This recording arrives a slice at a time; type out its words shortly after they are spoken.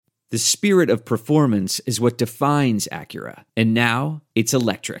The spirit of performance is what defines Acura. And now, it's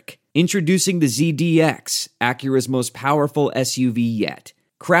electric. Introducing the ZDX, Acura's most powerful SUV yet.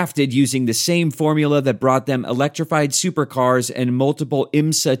 Crafted using the same formula that brought them electrified supercars and multiple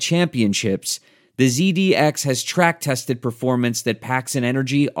IMSA championships, the ZDX has track-tested performance that packs an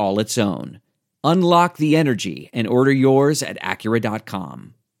energy all its own. Unlock the energy and order yours at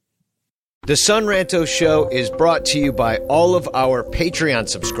Acura.com. The Son Ranto Show is brought to you by all of our Patreon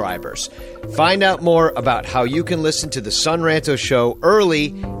subscribers. Find out more about how you can listen to the Son Ranto Show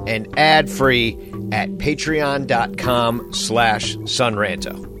early and ad-free at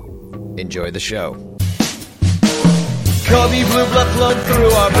patreon.com/sunranto. Enjoy the show. Cubby blue blood flowed through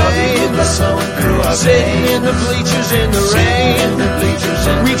our veins, sitting in the bleachers in the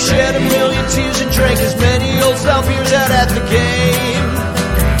rain. We've shed a million tears and drank as many old style beers out at the game.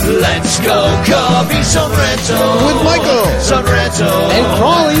 Let's go, Cubby, Son Ranto. With Michael. Son Ranto. And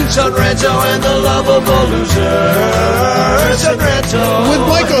Crawley. Son Ranto and the lovable loser. Son Ranto. With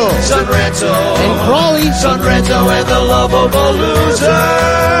Michael. Son Ranto. And Crawley. Son Ranto and the lovable losers.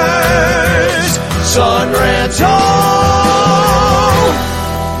 Son Ranto.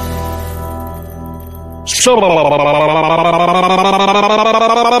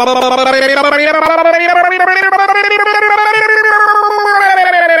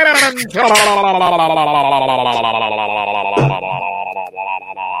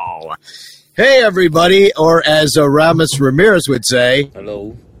 Hey, everybody, or as Ramos Ramirez would say,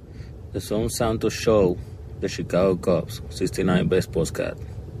 hello, the Son Santos Show, the Chicago Cubs, 69 best postcat.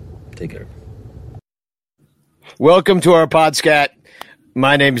 Take care. Welcome to our podscat.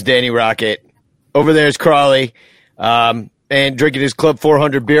 My name's Danny Rocket. Over there's Crawley, and drinking his Club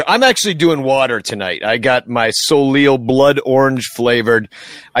 400 beer. I'm actually doing water tonight. I got my Solil blood orange flavored.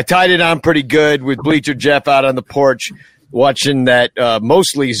 I tied it on pretty good with Bleacher Jeff out on the porch watching that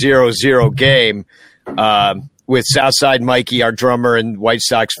mostly 0-0 game with Southside Mikey, our drummer and White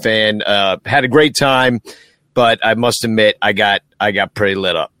Sox fan. Had a great time, but I must admit I got pretty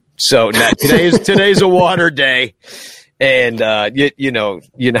lit up. So today's a water day. And you know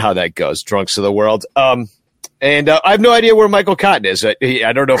how that goes, drunks of the world. And I have no idea where Michael Cotton is. I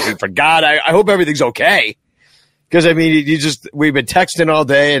don't know if he forgot. I hope everything's okay. Because, I mean, we've been texting all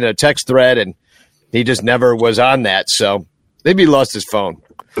day in a text thread, and he just never was on that. So maybe he lost his phone.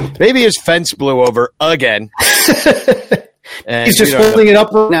 Maybe his fence blew over again. And he's just holding it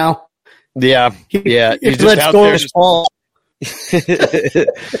up right now. Yeah. He's just out go there. fall.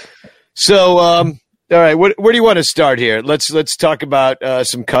 So, all right, where do you want to start here? Let's talk about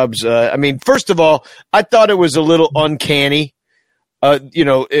some Cubs. I mean, first of all, I thought it was a little uncanny.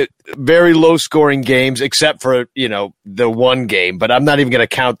 Very low-scoring games, except for the one game. But I'm not even going to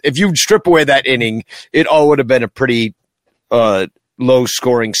count. If you strip away that inning, it all would have been a pretty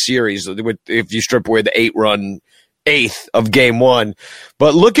low-scoring series. If you strip away the 8-run eighth of Game 1.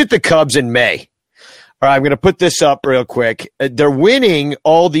 But look at the Cubs in May. All right, I'm going to put this up real quick. They're winning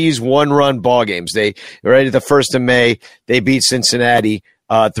all these one-run ball games. Right at the 1st of May, they beat Cincinnati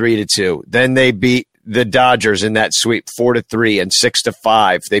 3-2. Then they beat the Dodgers in that sweep 4-3 and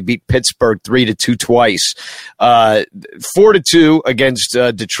 6-5. They beat Pittsburgh 3-2 twice. 4-2 against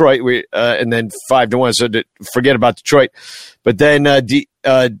Detroit, and then 5-1. So forget about Detroit. But then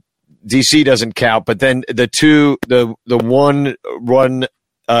DC doesn't count. But then the one-run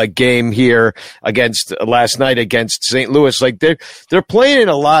game here against last night against St. Louis, like they're playing in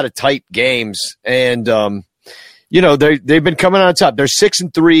a lot of tight games, and they've been coming on top. They're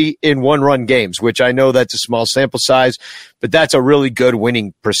 6-3 in one-run games, which I know that's a small sample size, but that's a really good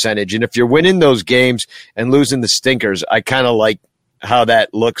winning percentage. And if you're winning those games and losing the stinkers, I kind of like how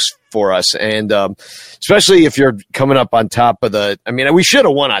that looks for us, and especially if you're coming up on top of we should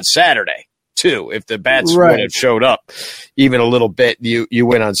have won on Saturday too. If the bats would have showed up even a little bit, you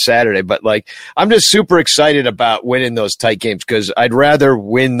win on Saturday. But I'm just super excited about winning those tight games because I'd rather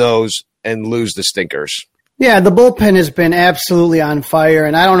win those and lose the stinkers. Yeah, the bullpen has been absolutely on fire,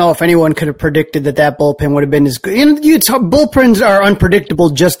 and I don't know if anyone could have predicted that bullpen would have been as good. Bullpens are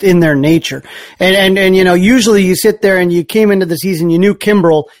unpredictable just in their nature, and usually you sit there and you came into the season, you knew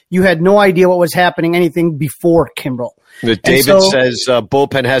Kimbrel, you had no idea what was happening, anything before Kimbrel. David says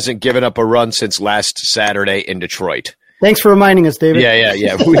bullpen hasn't given up a run since last Saturday in Detroit. Thanks for reminding us, David.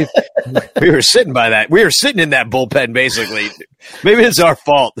 Yeah. We were sitting by that. We were sitting in that bullpen, basically. Maybe it's our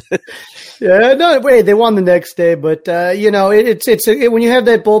fault. Yeah, no, wait, they won the next day, but it's when you have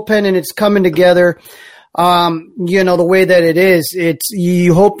that bullpen and it's coming together, the way that it is,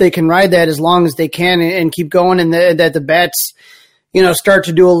 you hope they can ride that as long as they can and keep going, and that the bats, start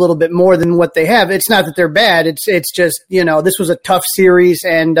to do a little bit more than what they have. It's not that they're bad. It's just, this was a tough series.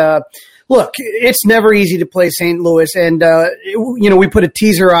 And, look, it's never easy to play St. Louis. And, we put a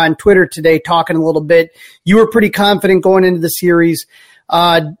teaser on Twitter today talking a little bit. You were pretty confident going into the series.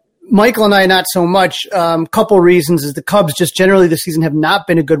 Michael and I, not so much. Couple reasons is the Cubs just generally this season have not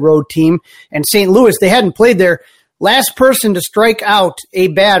been a good road team. And St. Louis, they hadn't played there. Last person to strike out a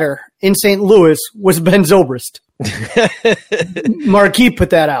batter in St. Louis was Ben Zobrist. Marquis put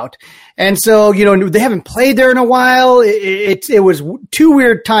that out. And so, they haven't played there in a while. It was two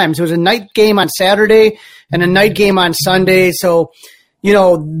weird times. It was a night game on Saturday and a night game on Sunday. So,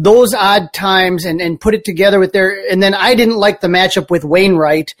 those odd times and put it together with and then I didn't like the matchup with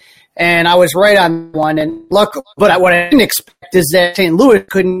Wainwright, and I was right on one. And luck, but what I didn't expect is that St. Louis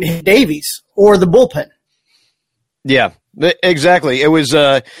couldn't hit Davies or the bullpen. Yeah, exactly. It was,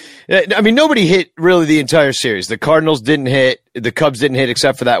 nobody hit really the entire series. The Cardinals didn't hit, the Cubs didn't hit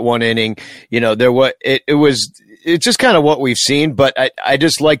except for that one inning. It's just kind of what we've seen, but I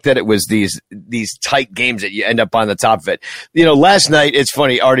just like that it was these tight games that you end up on the top of it. Last night, it's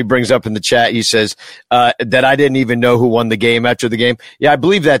funny, Artie brings up in the chat, he says, that I didn't even know who won the game after the game. Yeah, I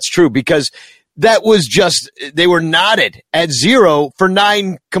believe that's true because that was just, they were knotted at 0 for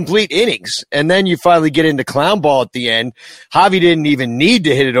 9 complete innings. And then you finally get into clown ball at the end. Javi didn't even need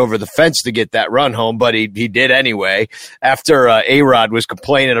to hit it over the fence to get that run home, but he did anyway after A-Rod was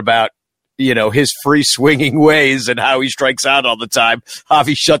complaining about, his free swinging ways and how he strikes out all the time.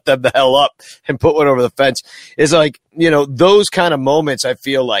 Javi shut them the hell up and put one over the fence. It's like, those kind of moments, I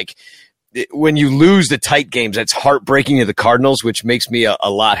feel like, when you lose the tight games, that's heartbreaking to the Cardinals, which makes me a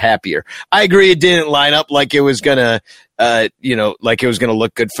lot happier. I agree it didn't line up like it was gonna,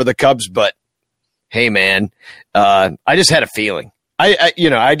 look good for the Cubs, but hey, man, I just had a feeling.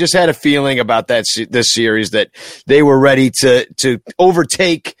 I just had a feeling about this series that they were ready to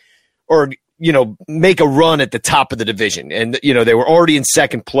overtake or make a run at the top of the division. And, they were already in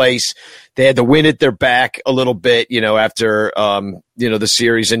second place. They had the wind at their back a little bit, after, the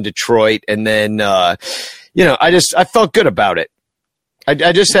series in Detroit. And then, I felt good about it.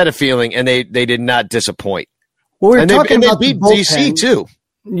 I just had a feeling, and they did not disappoint. Well, they beat DC too.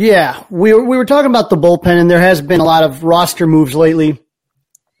 Yeah, we were talking about the bullpen, and there has been a lot of roster moves lately,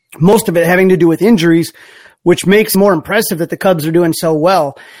 most of it having to do with injuries, which makes it more impressive that the Cubs are doing so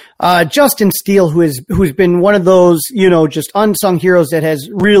well. Justin Steele, who's been one of those, just unsung heroes that has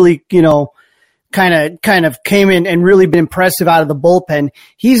really, kind of came in and really been impressive out of the bullpen.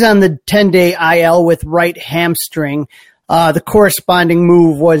 He's on the 10-day IL with right hamstring. The corresponding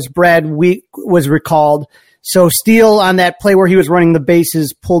move was Brad Week was recalled. So Steele on that play where he was running the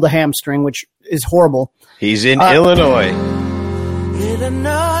bases pulled a hamstring, which is horrible. He's in Illinois.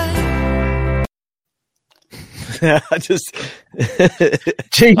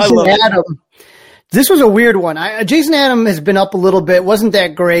 Jason Adam. This was a weird one. Jason Adam has been up a little bit, wasn't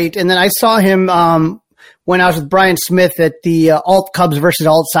that great. And then I saw him when I was with Brian Smith at the Alt Cubs versus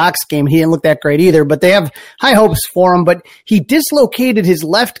Alt Sox game. He didn't look that great either, but they have high hopes for him. But he dislocated his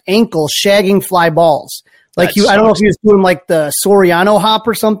left ankle shagging fly balls. I don't know if he was doing like the Soriano hop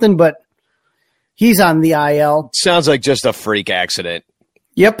or something, but he's on the IL. Sounds like just a freak accident.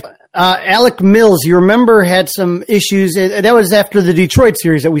 Yep. Alec Mills, you remember, had some issues. That was after the Detroit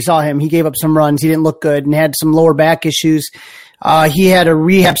series that we saw him. He gave up some runs. He didn't look good and had some lower back issues. He had a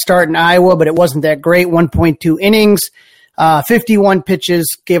rehab start in Iowa, but it wasn't that great. 1.2 innings, 51 pitches,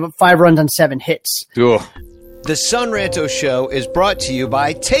 gave up 5 runs on 7 hits. Ugh. The Son Ranto Show is brought to you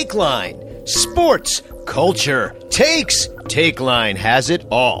by Takeline. Sports, culture, takes. Takeline has it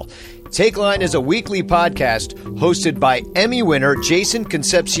all. Takeline is a weekly podcast hosted by Emmy winner Jason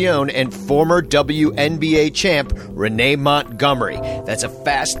Concepcion and former WNBA champ Renee Montgomery. That's a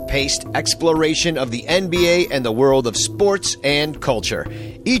fast-paced exploration of the NBA and the world of sports and culture.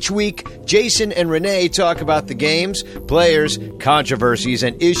 Each week, Jason and Renee talk about the games, players, controversies,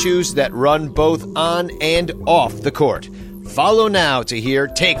 and issues that run both on and off the court. Follow now to hear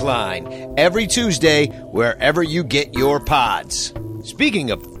Takeline every Tuesday wherever you get your pods. Speaking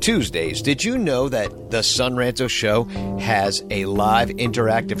of Tuesdays, did you know that the Son Ranto Show has a live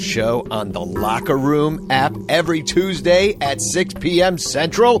interactive show on the Locker Room app every Tuesday at 6 p.m.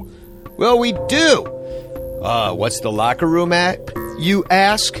 Central? Well, we do. What's the Locker Room app, you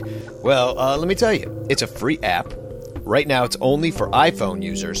ask? Well, let me tell you. It's a free app. Right now, it's only for iPhone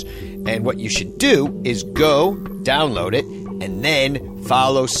users. And what you should do is go download it and then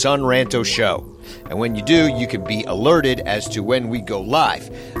follow Son Ranto Show. And when you do, you can be alerted as to when we go live.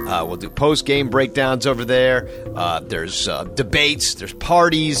 We'll do post-game breakdowns over there. There's debates, there's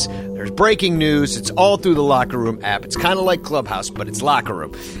parties, there's breaking news. It's all through the Locker Room app. It's kind of like Clubhouse, but it's Locker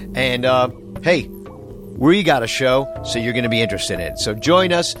Room. And, hey, we got a show, so you're going to be interested in it. So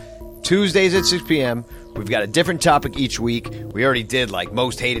join us Tuesdays at 6 p.m., We've got a different topic each week. We already did, like,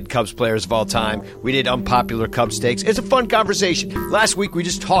 most hated Cubs players of all time. We did unpopular Cubs takes. It's a fun conversation. Last week, we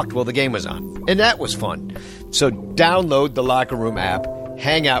just talked while the game was on, and that was fun. So download the Locker Room app,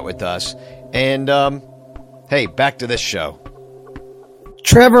 hang out with us, and, hey, back to this show.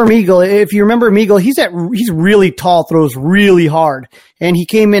 Trevor Meagle, if you remember Meagle, he's really tall, throws really hard. And he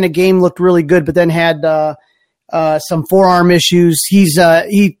came in a game, looked really good, but then had some forearm issues.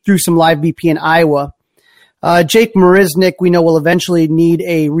 He threw some live BP in Iowa. Jake Marisnik, we know, will eventually need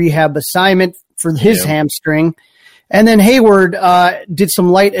a rehab assignment for his hamstring. And then Hayward did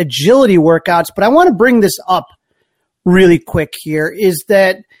some light agility workouts. But I want to bring this up really quick here, is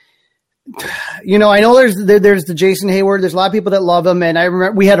that, you know, I know there's the Jason Hayward. There's a lot of people that love him. And I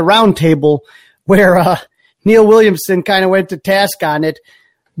remember we had a round table where Neil Williamson kind of went to task on it.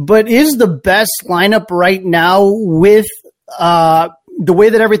 But is the best lineup right now with the way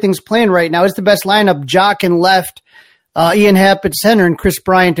that everything's playing right now, is the best lineup Jock and left, Ian Happ at center, and Chris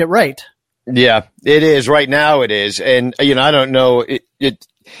Bryant at right? Yeah, it is. Right now it is. And, you know, I don't know. It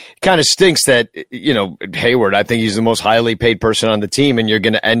kind of stinks that, you know, Hayward, I think he's the most highly paid person on the team, and you're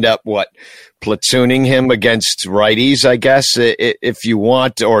going to end up, platooning him against righties, I guess, if you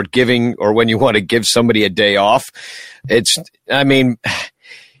want, or when you want to give somebody a day off.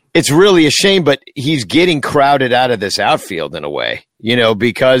 It's really a shame, but he's getting crowded out of this outfield in a way, you know,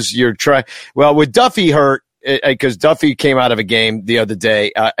 because you're trying. Well, with Duffy hurt, because Duffy came out of a game the other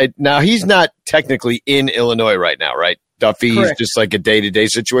day. Now, he's not technically in Illinois right now, right? Duffy is just like a day-to-day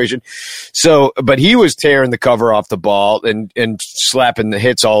situation. So, but he was tearing the cover off the ball and slapping the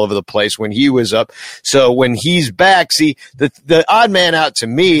hits all over the place when he was up. So when he's back, see, the odd man out to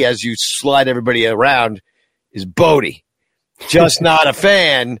me, as you slide everybody around, is Bote. Just not a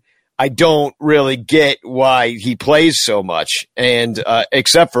fan. I don't really get why he plays so much, and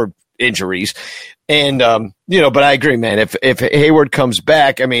except for injuries. And but I agree, man. If Hayward comes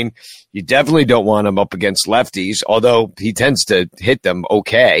back, I mean, you definitely don't want him up against lefties, although he tends to hit them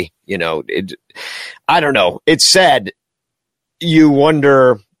okay. You know, I don't know. It's sad. You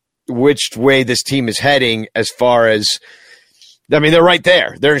wonder which way this team is heading as far as, I mean, they're right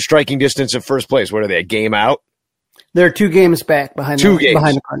there. They're in striking distance of first place. What are they, a game out? They're 2 games back behind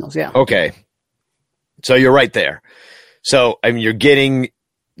the Cardinals, yeah. Okay. So you're right there. So, I mean, you're getting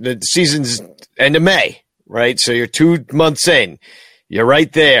the season's end of May, right? So you're 2 months in. You're right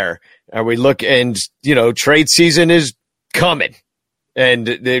there. And trade season is coming. And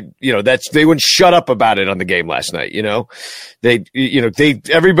they wouldn't shut up about it on the game last night, you know?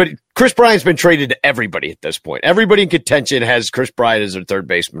 Everybody, Chris Bryant's been traded to everybody at this point. Everybody in contention has Chris Bryant as their third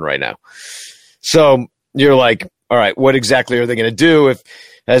baseman right now. So you're like, all right, what exactly are they going to do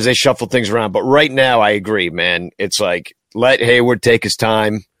as they shuffle things around? But right now, I agree, man. It's like, let Hayward take his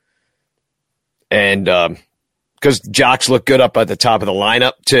time. And because Jocks looked good up at the top of the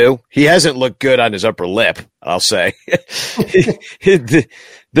lineup, too. He hasn't looked good on his upper lip, I'll say. He's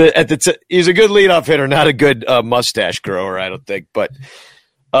a good leadoff hitter, not a good mustache grower, I don't think. But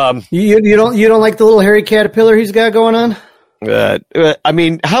you don't like the little hairy caterpillar he's got going on? I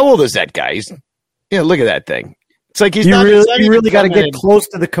mean, how old is that guy? Look at that thing. It's like you really got to get close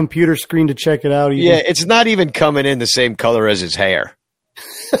to the computer screen to check it out. Even. Yeah, it's not even coming in the same color as his hair.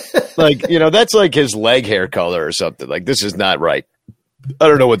 That's like his leg hair color or something. Like, this is not right. I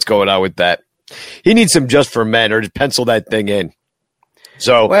don't know what's going on with that. He needs some Just for Men, or just pencil that thing in.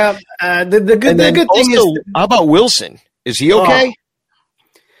 So, well, the good thing is, how about Wilson? Is he okay?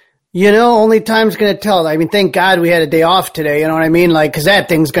 Only time's going to tell. I mean, thank God we had a day off today. You know what I mean? Like, because that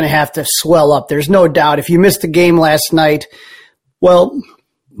thing's going to have to swell up. There's no doubt. If you missed the game last night, well,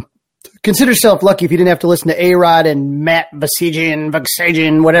 consider yourself lucky if you didn't have to listen to A-Rod and Matt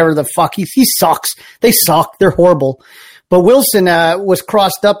Vasagian, whatever the fuck. He sucks. They suck. They're horrible. But Wilson was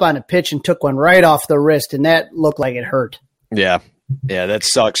crossed up on a pitch and took one right off the wrist, and that looked like it hurt. Yeah, that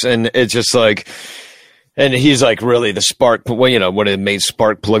sucks. And it's just like – and he's like really the spark, one of the main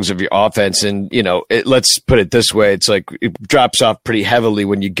spark plugs of your offense. And, let's put it this way. It's like it drops off pretty heavily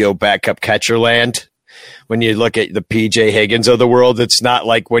when you go back up catcher land. When you look at the PJ Higgins of the world, it's not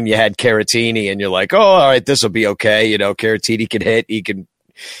like when you had Caratini and you're like, oh, all right, this will be okay. Caratini can hit, he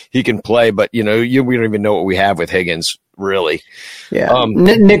can play, but we don't even know what we have with Higgins, really. Yeah.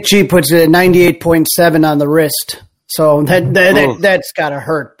 Nick G puts it at 98.7 on the wrist. So that's got to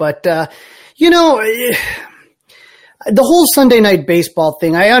hurt. But, The whole Sunday Night Baseball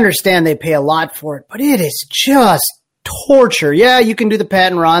thing, I understand they pay a lot for it, but it is just torture. Yeah, you can do the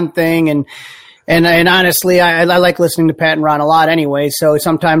Pat and Ron thing, and honestly, I like listening to Pat and Ron a lot anyway, so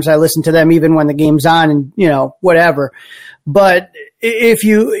sometimes I listen to them even when the game's on and, whatever. But if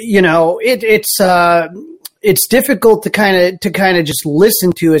it's difficult to kind of just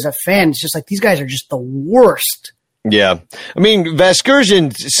listen to as a fan. It's just like these guys are just the worst. Yeah. I mean,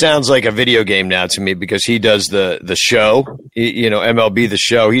 Vasgersian sounds like a video game now to me because he does the show, MLB The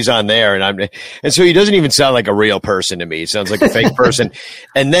Show. He's on there and so he doesn't even sound like a real person to me. He sounds like a fake person.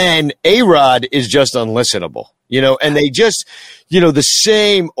 And then A-Rod is just unlistenable, and they just, the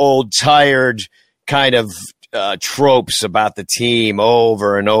same old tired kind of tropes about the team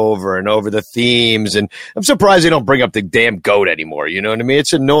over and over and over, the themes. And I'm surprised they don't bring up the damn goat anymore. You know what I mean?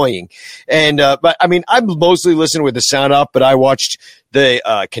 It's annoying. And, but I mean, I'm mostly listening with the sound up, but I watched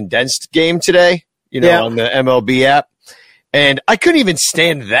the condensed game today, on the MLB app, and I couldn't even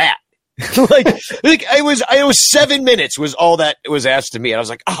stand that. like I was 7 minutes was all that was asked of me. And I was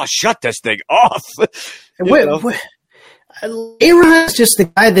like, oh, shut this thing off. A-Rod's just the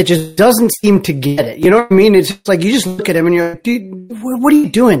guy that just doesn't seem to get it. You know what I mean? It's just like you just look at him and you're like, dude, what are you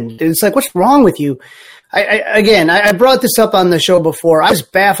doing? It's like, what's wrong with you? I brought this up on the show before. I was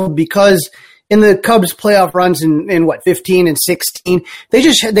baffled because in the Cubs playoff runs in 15 and 16,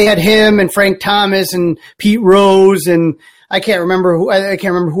 they had him and Frank Thomas and Pete Rose and I can't remember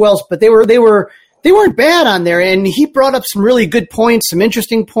who else, but they weren't bad on there. And he brought up some really good points, some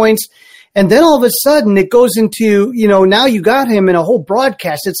interesting points. And then all of a sudden it goes into, now you got him in a whole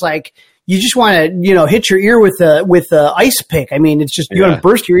broadcast. It's like you just want to, hit your ear with a ice pick. I mean, it's just you want to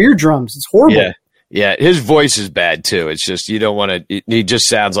burst your eardrums. It's horrible. Yeah. His voice is bad too. It's just you don't want to. He just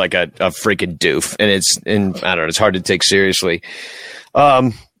sounds like a freaking doof, and I don't know. It's hard to take seriously.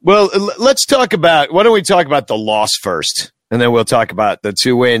 Well, let's talk about. Why don't we talk about the loss first? And then we'll talk about the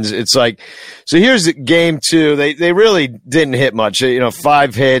 2 wins. It's like, so here's the game 2. They really didn't hit much.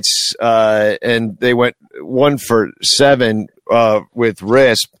 5 hits, and they went 1 for 7 with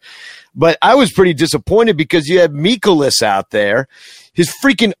Risp. But I was pretty disappointed because you had Mikolas out there. His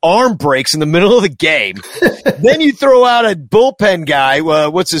freaking arm breaks in the middle of the game. Then you throw out a bullpen guy.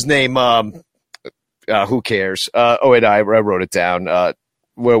 What's his name? Who cares? I wrote it down.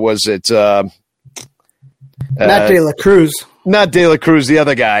 Where was it? Not De La Cruz. Not De La Cruz, the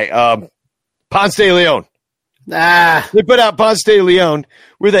other guy. Ponce de Leon. They put out Ponce de Leon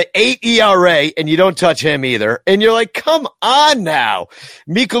with an 8 ERA, and you don't touch him either. And you're like, come on now.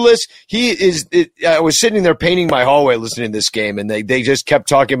 Mikolas, I was sitting there painting my hallway listening to this game, and they just kept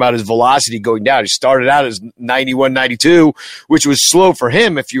talking about his velocity going down. He started out as 91, 92, which was slow for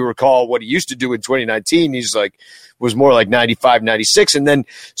him, if you recall what he used to do in 2019. He's like, was more like 95, 96. And then,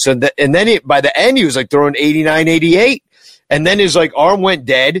 by the end, he was like throwing 89, 88. And then his like arm went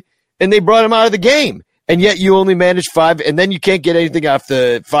dead, and they brought him out of the game. And yet you only managed 5, and then you can't get anything off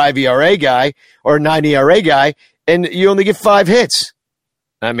the 5 ERA guy or 9 ERA guy, and you only get 5 hits.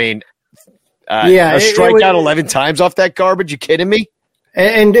 I mean, a strikeout 11 times off that garbage. You kidding me?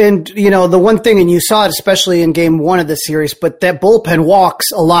 And the one thing, and you saw it especially in game 1 of the series, but that bullpen walks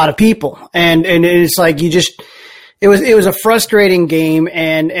a lot of people, and it's like it was a frustrating game,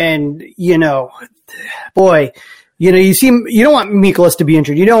 and boy. You don't want Mikolas to be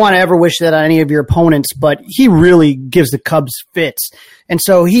injured. You don't want to ever wish that on any of your opponents, but he really gives the Cubs fits. And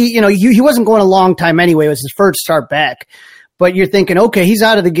so he wasn't going a long time anyway. It was his first start back. But you're thinking, okay, he's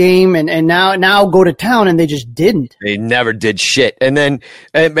out of the game, and now go to town, and they just didn't. They never did shit. And then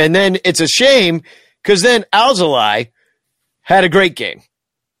it's a shame because then Alzolay had a great game.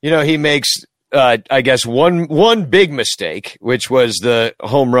 He makes I guess one big mistake, which was the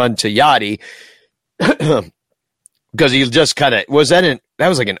home run to Yachty. Because he just kind of that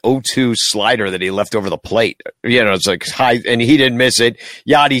was like an 0-2 slider that he left over the plate. It's like high, and he didn't miss it.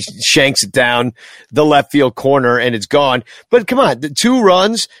 Yachty shanks it down the left field corner, and it's gone. But come on, 2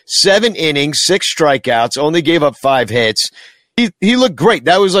 runs, 7 innings, 6 strikeouts, only gave up 5 hits. He looked great.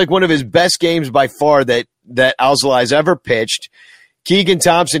 That was like one of his best games by far that Alzolay's ever pitched. Keegan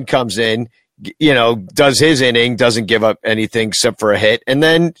Thompson comes in. Does his inning, doesn't give up anything except for a hit. And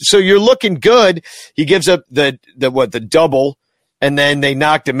then, so you're looking good. He gives up the double, and then they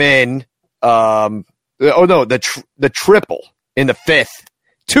knocked him in. The triple in the 5th.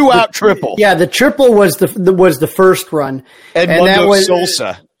 2-out triple. Yeah, the triple was the first run. And that was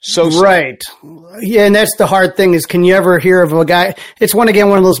Sosa. Right. Yeah, and that's the hard thing is, can you ever hear of a guy? It's one of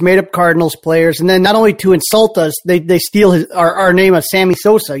those made-up Cardinals players, and then not only to insult us, they steal our name of Sammy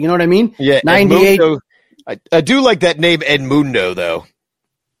Sosa. You know what I mean? Yeah, 98. I do like that name Edmundo, though.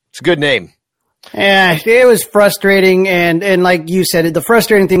 It's a good name. Yeah, it was frustrating, and like you said, the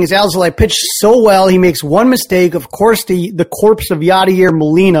frustrating thing is Alzolay pitched so well. He makes one mistake, of course, the corpse of Yadier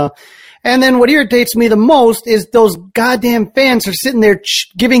Molina. And then what irritates me the most is those goddamn fans are sitting there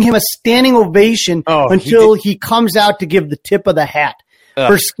giving him a standing ovation until he comes out to give the tip of the hat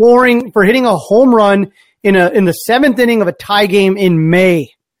for hitting a home run in the seventh inning of a tie game in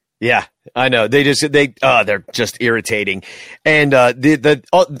May. Yeah, I know. They're just irritating. And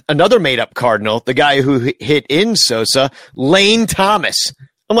another made up Cardinal, the guy who hit in Sosa, Lane Thomas.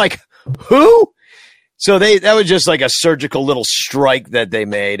 I'm like, who? So that was just like a surgical little strike that they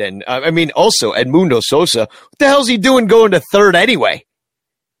made. And also Edmundo Sosa, what the hell's he doing going to third anyway?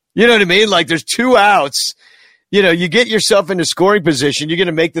 You know what I mean? Like there's 2 outs. You get yourself into scoring position. You're going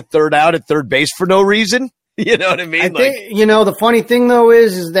to make the third out at third base for no reason. You know what I mean? I think, the funny thing though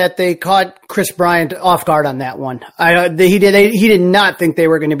is that they caught Chris Bryant off guard on that one. He did not think they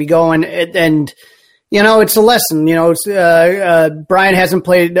were going to be going, and it's a lesson. Bryant hasn't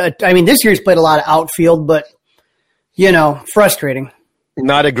played. This year he's played a lot of outfield, but frustrating.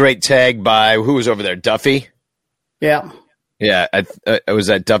 Not a great tag by who was over there, Duffy. Yeah. Yeah, was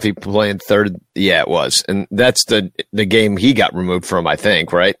that Duffy playing third? Yeah, it was, and that's the game he got removed from. I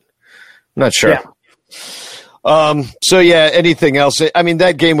think, right? I'm not sure. Yeah. So yeah, anything else?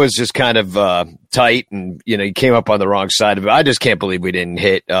 That game was just kind of tight, and he came up on the wrong side of it. I just can't believe we didn't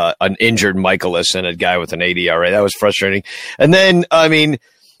hit an injured Michaelis and a guy with an 80 ERA. That was frustrating. And then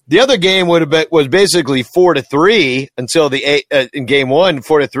the other game was basically 4-3 until in game one,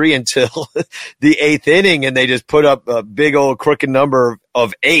 4-3 until the 8th inning, and they just put up a big old crooked number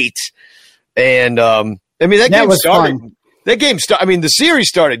of 8. And that game started. Fun. That game started. The series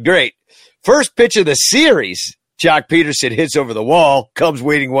started great. First pitch of the series, Jock Peterson hits over the wall, Cubs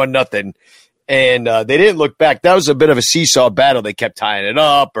waiting 1-0, and they didn't look back. That was a bit of a seesaw battle. They kept tying it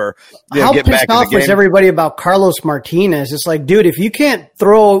up, or how get pissed back off was everybody about Carlos Martinez? It's like, dude, if you can't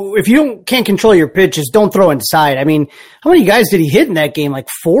control your pitches, don't throw inside. How many guys did he hit in that game? Like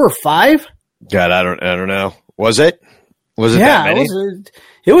 4 or 5? God, I don't know. Was it? Was it that many?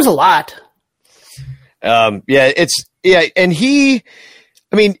 It was a lot. And he.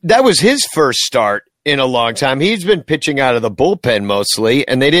 That was his first start in a long time. He's been pitching out of the bullpen mostly,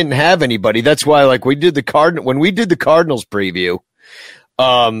 and they didn't have anybody. That's why, when we did the Cardinals preview,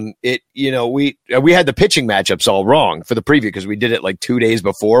 we had the pitching matchups all wrong for the preview because we did it like 2 days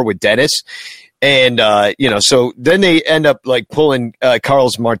before with Dennis, and so then they end up pulling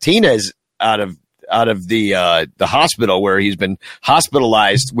Carlos Martinez out of the hospital where he's been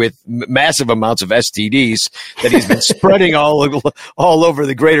hospitalized with massive amounts of STDs that he's been spreading all over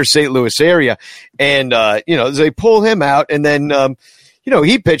the greater St. Louis area. And, they pull him out, and then,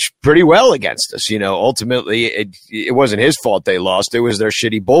 he pitched pretty well against us. Ultimately it wasn't his fault they lost. It was their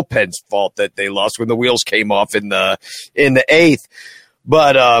shitty bullpen's fault that they lost when the wheels came off in the 8th.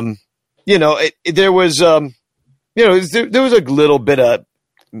 But, there was a little bit of,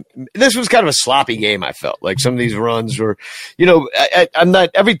 this was kind of a sloppy game. I felt like some of these runs were, I'm not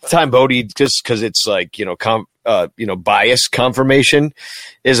every time Bote, just because it's bias confirmation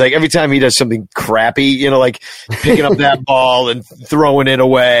is like every time he does something crappy, like picking up that ball and throwing it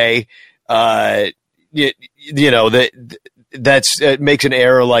away, that makes an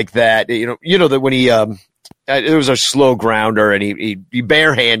error like that. That when he it was a slow grounder, and he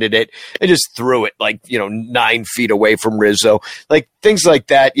barehanded it and just threw it 9 feet away from Rizzo, things like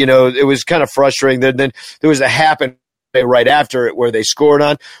that. It was kind of frustrating. Then there was a happen right after it where they scored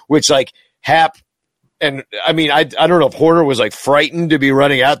on, which Hap. And I don't know if Horner was frightened to be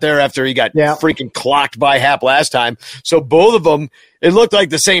running out there after he got freaking clocked by Hap last time. So both of them, it looked like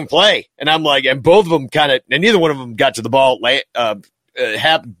the same play, and I'm like, and both of them and neither one of them got to the ball.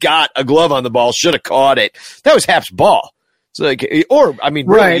 Hap got a glove on the ball, should have caught it. That was Hap's ball. It's right. Either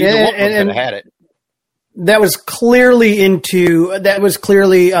one could have had it. That was clearly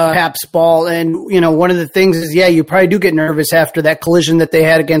Hap's ball. And, one of the things is, you probably do get nervous after that collision that they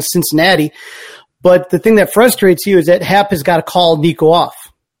had against Cincinnati. But the thing that frustrates you is that Hap has got to call Nico off.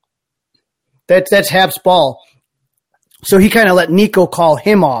 That's Hap's ball. So he kind of let Nico call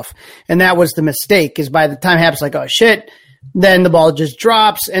him off. And that was the mistake, is by the time Hap's like, oh, shit, then the ball just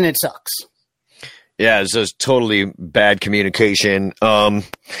drops and it sucks. Yeah, it's just totally bad communication. So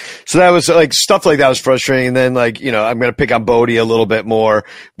that was stuff like that was frustrating. And then I'm going to pick on Bote a little bit more,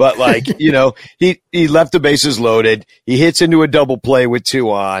 but he left the bases loaded. He hits into a double play with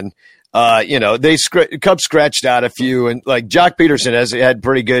 2 on. Cubs scratched out a few, and Jock Peterson had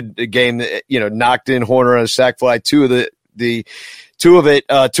pretty good game. Knocked in Horner on a sac fly. Two of the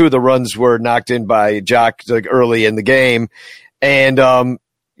runs were knocked in by Jock early in the game, and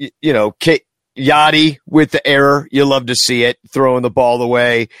Yachty with the error. You love to see it, throwing the ball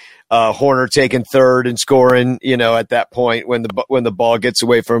away. Horner taking third and scoring, at that point when the ball gets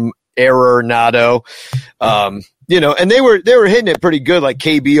away from error Nato. And they were hitting it pretty good. Like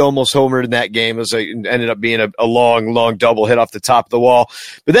KB almost homered in that game. It ended up being a long double hit off the top of the wall.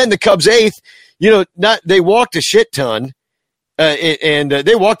 But then the Cubs eighth, they walked a shit ton. And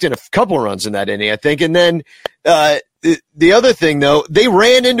they walked in a couple runs in that inning, I think. And then the other thing, though, they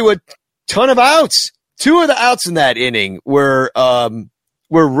ran into a ton of outs. Two of the outs in that inning were on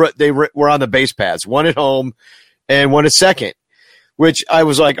the base paths, one at home and one at second, which I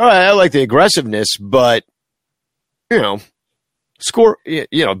was like, all right, I like the aggressiveness, but, score,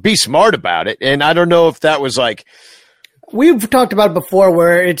 be smart about it. And I don't know if that was like. We've talked about it before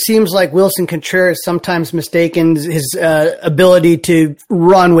where it seems like Wilson Contreras sometimes mistaken his ability to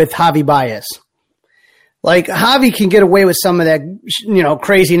run with Javi Baez. Like Javi can get away with some of that,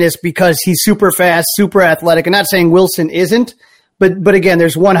 craziness because he's super fast, super athletic. I'm not saying Wilson isn't, but again,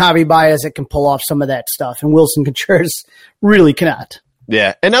 there's one Javi Baez that can pull off some of that stuff, and Wilson Contreras really cannot.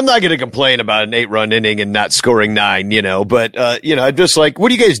 Yeah, and I'm not going to complain about an 8-run inning and not scoring 9, but I'm just like,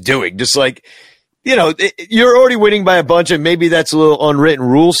 what are you guys doing? Just like, you're already winning by a bunch, and maybe that's a little unwritten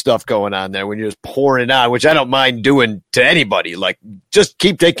rule stuff going on there when you're just pouring it on, which I don't mind doing to anybody. Like, just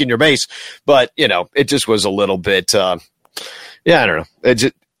keep taking your base. But, it just was a little bit, I don't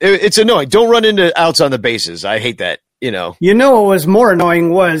know. It's annoying. Don't run into outs on the bases. I hate that, what was more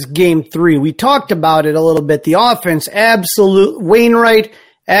annoying was game 3. We talked about it a little bit. The offense, Wainwright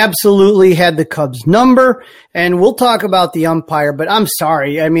absolutely had the Cubs number, and we'll talk about the umpire, but I'm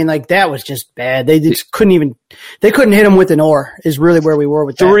sorry. I mean, that was just bad. They just couldn't hit him with an oar is really where we were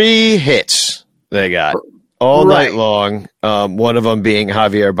with that. 3 hits they got all night long. One of them being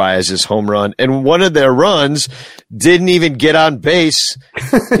Javier Baez's home run, and one of their runs didn't even get on base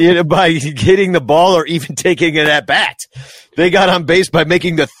by hitting the ball or even taking it at bat. They got on base by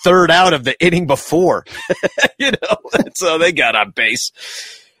making the third out of the inning before, so they got on base.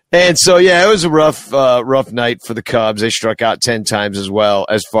 And so, it was a rough night for the Cubs. They struck out 10 times as well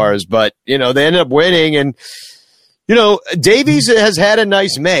but they ended up winning. And, Davies has had a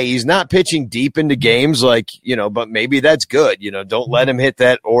nice May. He's not pitching deep into games but maybe that's good. Don't let him hit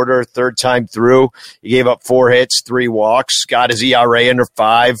that order third time through. He gave up 4 hits, 3 walks, got his ERA under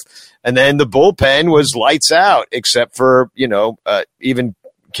 5. And then the bullpen was lights out, except for, even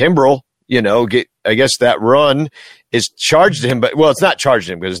Kimbrel, I guess that run is charged to him, but it's not charged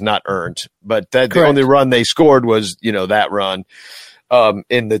to him because it's not earned. But the only run they scored was, that run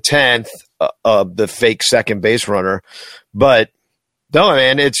in the 10th of the fake second base runner. But no,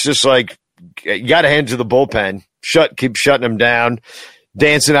 man, it's just like you got to hand it to the bullpen. Keep shutting them down,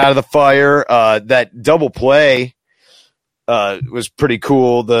 dancing out of the fire. That double play was pretty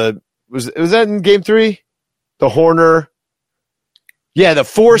cool. Was that in game 3? The Horner. Yeah, the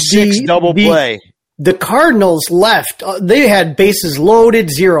 4-6 double play. The Cardinals left. They had bases loaded,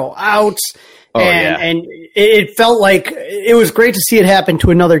 0 outs. And it felt like it was great to see it happen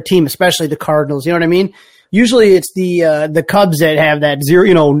to another team, especially the Cardinals. You know what I mean? Usually it's the Cubs that have that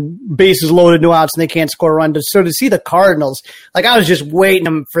 0, bases loaded, no outs, and they can't score a run. So to see the Cardinals, I was just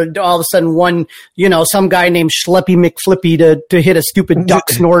waiting for all of a sudden one, some guy named Schleppy McFlippy to hit a stupid duck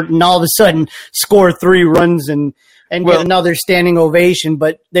snort and all of a sudden score 3 runs and get another standing ovation,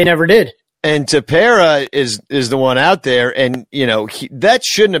 but they never did. And Tepera is the one out there, and that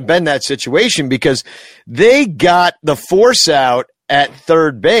shouldn't have been that situation because they got the force out at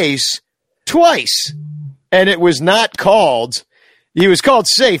third base twice, and it was not called. He was called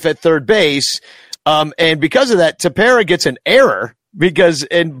safe at third base, and because of that, Tepera gets an error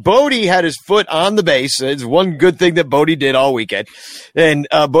and Bote had his foot on the base. It's one good thing that Bote did all weekend, and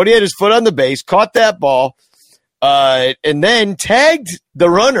Bote had his foot on the base, caught that ball, and then tagged the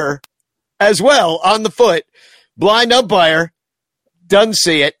runner as well on the foot. Blind umpire doesn't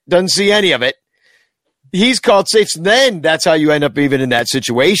see it, doesn't see any of it. He's called safe. So then that's how you end up even in that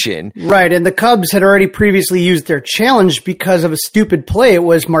situation. Right, and the Cubs had already previously used their challenge because of a stupid play. It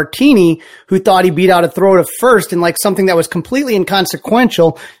was Martini who thought he beat out a throw to first and something that was completely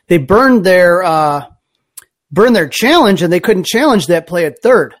inconsequential. They burned their challenge, and they couldn't challenge that play at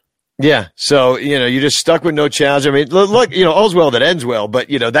third. Yeah, so, you're just stuck with no challenge. I mean, look, all's well that ends well, but,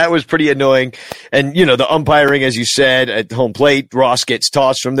 that was pretty annoying. And, the umpiring, as you said, at home plate, Ross gets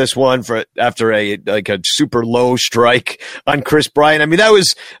tossed from this one after a super low strike on Chris Bryant. I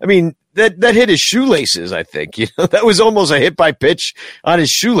mean, that hit his shoelaces, I think. That was almost a hit by pitch on his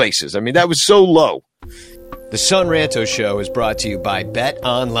shoelaces. I mean, that was so low. The Son Ranto Show is brought to you by Bet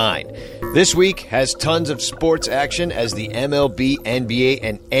Online. This week has tons of sports action as the MLB, NBA,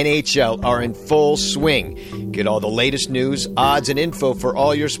 and NHL are in full swing. Get all the latest news, odds, and info for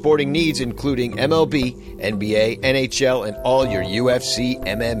all your sporting needs, including MLB, NBA, NHL, and all your UFC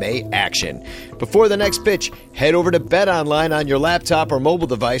MMA action. Before the next pitch, head over to Bet Online on your laptop or mobile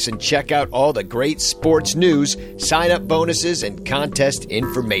device and check out all the great sports news, sign-up bonuses, and contest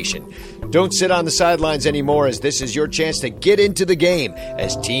information. Don't sit on the sidelines anymore, as this is your chance to get into the game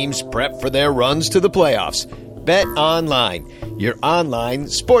as teams prep for their runs to the playoffs. Bet Online, your online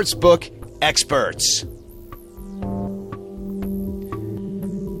sportsbook experts.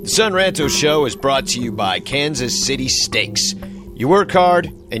 The Son Ranto Show is brought to you by Kansas City Steaks. You work hard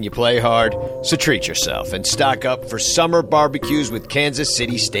and you play hard, so treat yourself and stock up for summer barbecues with Kansas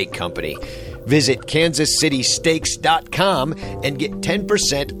City Steak Company. Visit kansascitysteaks.com and get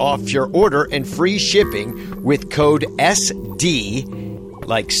 10% off your order and free shipping with code SD,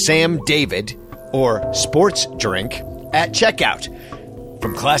 like Sam David or sports drink, at checkout.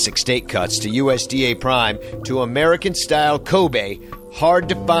 From classic steak cuts to USDA Prime to American-style Kobe,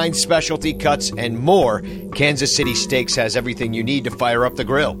 hard-to-find specialty cuts, and more, Kansas City Steaks has everything you need to fire up the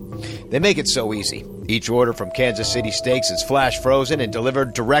grill. They make it so easy. Each order from Kansas City Steaks is flash frozen and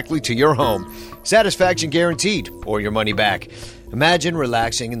delivered directly to your home. Satisfaction guaranteed, or your money back. Imagine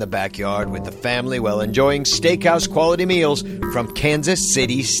relaxing in the backyard with the family while enjoying steakhouse quality meals from Kansas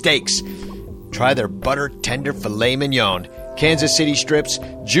City Steaks. Try their butter tender filet mignon, Kansas City strips,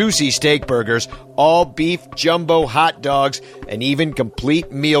 juicy steak burgers, all beef jumbo hot dogs, and even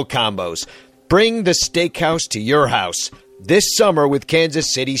complete meal combos. Bring the steakhouse to your house this summer with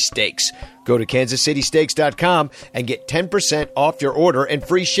Kansas City Steaks. Go to kansascitysteaks.com and get 10% off your order and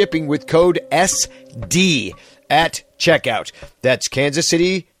free shipping with code SD at checkout. That's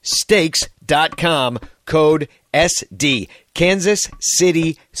kansascitysteaks.com, code SD.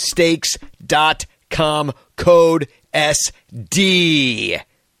 kansascitysteaks.com, code SD.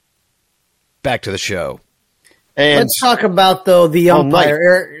 Back to the show. And let's talk about, though, the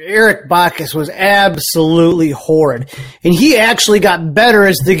umpire. Eric Bacchus was absolutely horrid. And he actually got better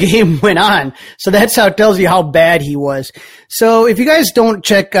as the game went on. So that's how it tells you how bad he was. So if you guys don't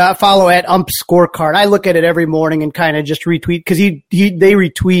follow at Ump Scorecard, I look at it every morning and kind of just retweet, because they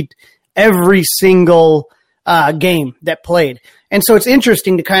retweet every single game that played. And so it's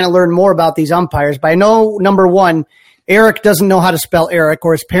interesting to kind of learn more about these umpires. But I know, number one, Eric doesn't know how to spell Eric,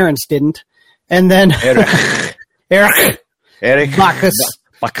 or his parents didn't. And then Eric Bacchus.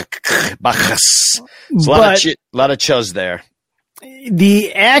 Bacchus. There's a lot of chuzz there.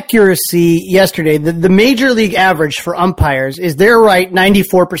 The accuracy yesterday, the major league average for umpires is they're right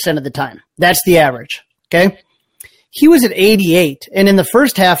 94% of the time. That's the average. Okay. He was at 88, and in the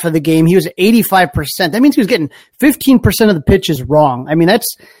first half of the game, he was at 85%. That means he was getting 15% of the pitches wrong. I mean,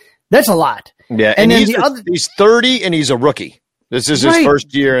 that's a lot. Yeah, and then he's 30, and he's a rookie. This is his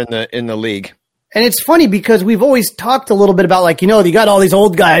first year in the league. And it's funny because we've always talked a little bit about, like, you got all these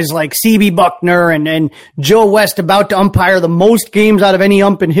old guys like C.B. Buckner and Joe West about to umpire the most games out of any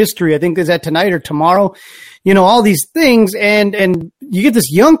ump in history. I think is that tonight or tomorrow. All these things, and you get this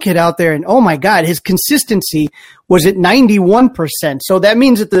young kid out there, and oh my God, his consistency was at 91%. So that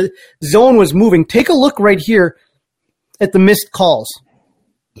means that the zone was moving. Take a look right here at the missed calls.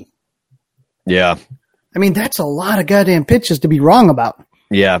 Yeah. I mean, that's a lot of goddamn pitches to be wrong about.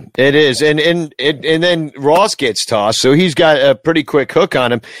 Yeah, it is. And then Ross gets tossed, so he's got a pretty quick hook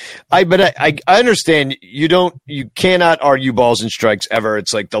on him. But I understand you cannot argue balls and strikes ever.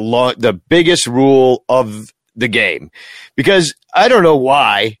 It's like the biggest rule of the game, because I don't know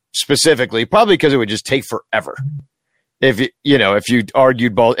why specifically, probably because it would just take forever. If you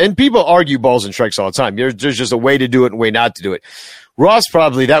argued balls, and people argue balls and strikes all the time. There's just a way to do it and a way not to do it. Ross,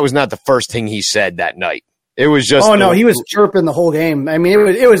 probably that was not the first thing he said that night. It was just he was chirping the whole game. I mean,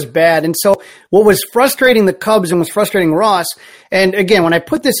 it was bad. And so what was frustrating the Cubs and was frustrating Ross, and again, when I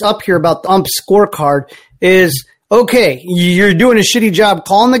put this up here about the ump scorecard, is okay, you're doing a shitty job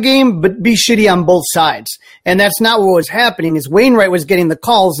calling the game, but be shitty on both sides. And that's not what was happening. Is Wainwright was getting the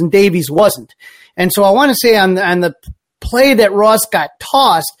calls and Davies wasn't. And so I want to say on the play that Ross got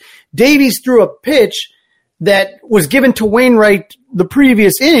tossed, Davies threw a pitch that was given to Wainwright the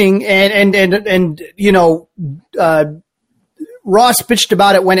previous inning, and Ross bitched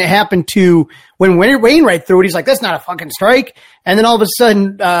about it when it happened to when Wainwright threw it. He's like, that's not a fucking strike. And then all of a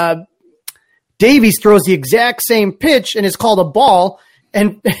sudden, Davies throws the exact same pitch and it's called a ball,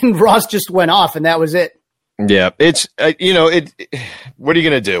 and Ross just went off, and that was it. Yeah, it's what are you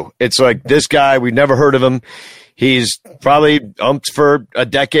gonna do? It's like, this guy, we've never heard of him. He's probably umped for a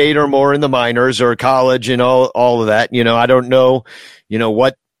decade or more in the minors or college and all of that. I don't know,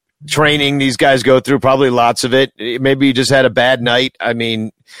 what training these guys go through, probably lots of it. Maybe he just had a bad night. I mean,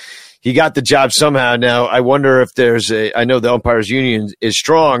 he got the job somehow. Now, I wonder if I know the umpires union is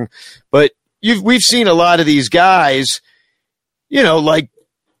strong, but we've seen a lot of these guys, like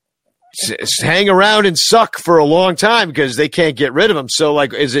hang around and suck for a long time because they can't get rid of them. So,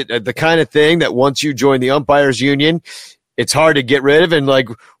 like, is it the kind of thing that once you join the umpires union, it's hard to get rid of? And, like,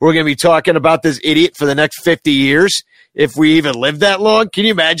 we're going to be talking about this idiot for the next 50 years if we even live that long? Can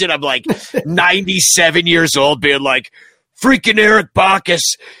you imagine? I'm, like, 97 years old being like, freaking Eric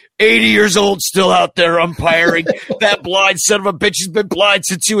Bacchus, 80 years old, still out there umpiring. That blind son of a bitch has been blind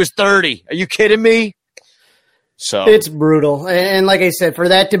since he was 30. Are you kidding me? So it's brutal. And like I said, for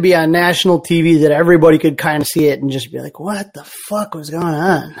that to be on national TV that everybody could kind of see it and just be like, what the fuck was going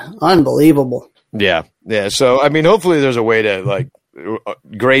on? Unbelievable. Yeah. Yeah. So, I mean, hopefully there's a way to like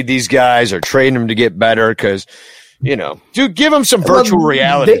grade these guys or train them to get better because, dude, give them some virtual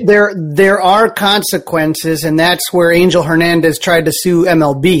reality. There are consequences, and that's where Angel Hernandez tried to sue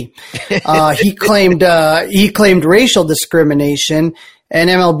MLB. He claimed racial discrimination. And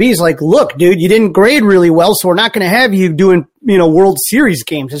MLB's like, look, dude, you didn't grade really well, so we're not going to have you doing, World Series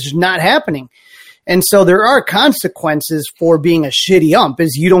games. It's just not happening. And so there are consequences for being a shitty ump,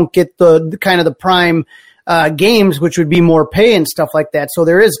 is you don't get the kind of the prime games, which would be more pay and stuff like that. So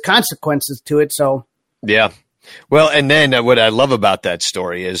there is consequences to it. So yeah. Well, and then what I love about that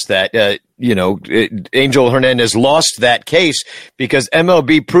story is that, Angel Hernandez lost that case because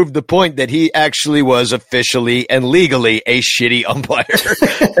MLB proved the point that he actually was officially and legally a shitty umpire.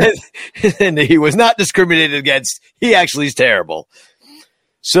 and he was not discriminated against. He actually is terrible.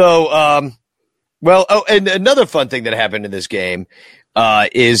 So, and another fun thing that happened in this game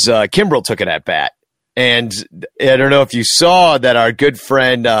is Kimbrel took it at bat. And I don't know if you saw that our good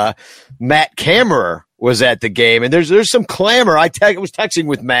friend Matt Kammerer was at the game, and there's some clamor. I was texting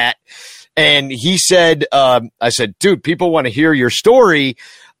with Matt, and he said, I said, dude, people want to hear your story.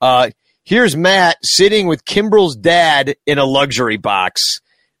 Here's Matt sitting with Kimbrel's dad in a luxury box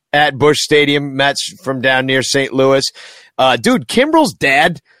at Busch Stadium. Matt's from down near St. Louis. Dude, Kimbrel's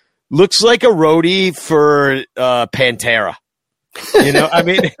dad looks like a roadie for Pantera. I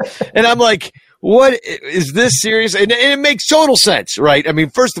mean, and I'm like, what is this serious? And it makes total sense, right? I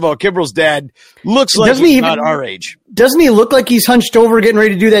mean, first of all, Kimbrel's dad looks like he's not our age. Doesn't he look like he's hunched over getting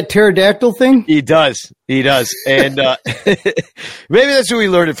ready to do that pterodactyl thing? He does. And maybe that's who he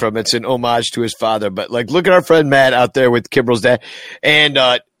learned it from. It's an homage to his father. But, like, look at our friend Matt out there with Kimbrel's dad. And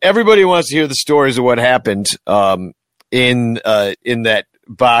everybody wants to hear the stories of what happened in that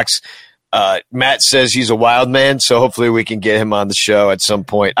box. Matt says he's a wild man, so hopefully we can get him on the show at some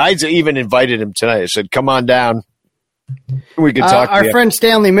point. I even invited him tonight. I said, come on down. We could talk. Our friend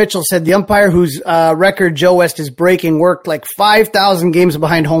Stanley Mitchell said the umpire whose record Joe West is breaking worked like 5,000 games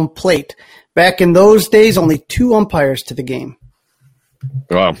behind home plate. Back in those days, only 2 umpires to the game.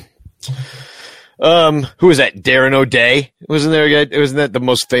 Wow. Who was that? Darren O'Day? Wasn't that the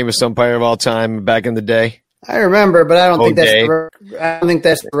most famous umpire of all time back in the day? I remember, but I don't think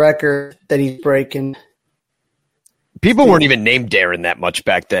that's the record that he's breaking. People weren't even named Darren that much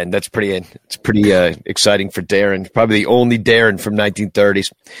back then. It's pretty exciting for Darren. Probably the only Darren from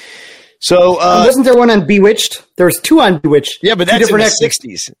 1930s. So wasn't there one on Bewitched? There was 2 on Bewitched. Yeah, but that's in the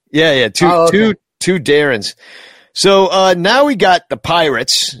 60s. Yeah, two Darrens. So now we got the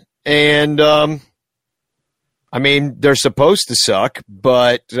Pirates, and I mean, they're supposed to suck,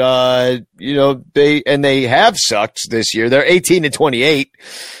 but they have sucked this year. They're 18-28.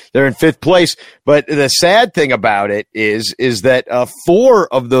 They're in 5th place. But the sad thing about it is that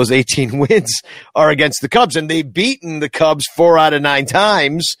 4 of those 18 wins are against the Cubs, and they've beaten the Cubs 4 out of 9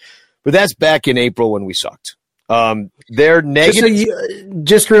 times. But that's back in April when we sucked. They're negative.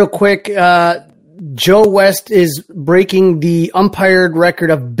 Just real quick, Joe West is breaking the umpired record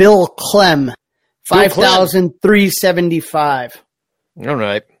of Bill Clem. 5,375. All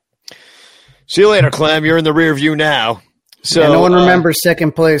right. See you later, Clem. You're in the rear view now. So no one remembers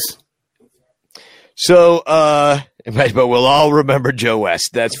second place. So, but we'll all remember Joe West.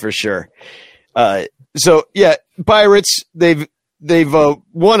 That's for sure. Pirates, they've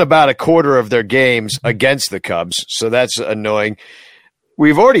won about a quarter of their games against the Cubs. So that's annoying.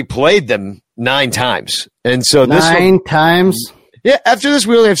 We've already played them 9 times. And so 9 times. Yeah, after this,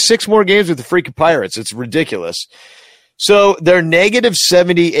 we only have 6 more games with the freaking Pirates. It's ridiculous. So their negative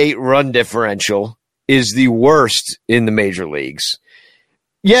 78 run differential is the worst in the major leagues.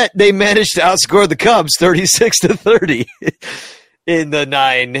 Yet they managed to outscore the Cubs 36-30 in the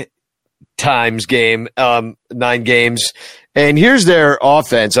 9 times game, 9 games. And here's their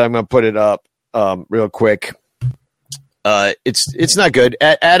offense. I'm going to put it up real quick. It's not good.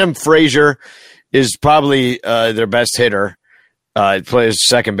 Adam Frazier is probably their best hitter. He plays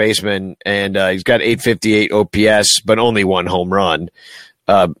second baseman, and he's got 858 OPS, but only 1 home run.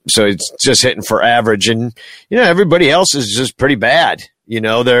 So it's just hitting for average. And, everybody else is just pretty bad.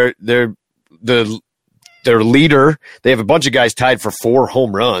 Their leader, they have a bunch of guys tied for 4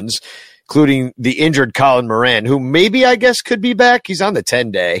 home runs, including the injured Colin Moran, who maybe, I guess, could be back. He's on the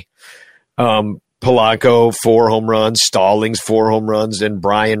 10-day. Polanco, 4 home runs, Stallings, 4 home runs, and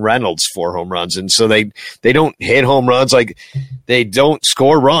Brian Reynolds, 4 home runs. And so they don't hit home runs, like they don't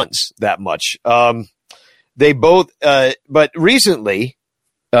score runs that much. They both, but recently,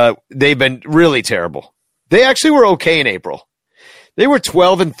 they've been really terrible. They actually were okay in April. They were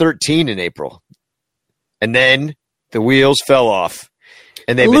 12-13 in April. And then the wheels fell off.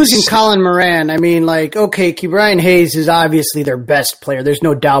 And they've losing Colin Moran. I mean, Brian Hayes is obviously their best player. There's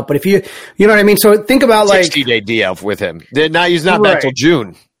no doubt. But if you know what I mean? So think about 60-day DL with him. Now he's not back till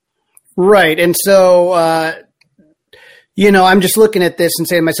June. Right. And so, I'm just looking at this and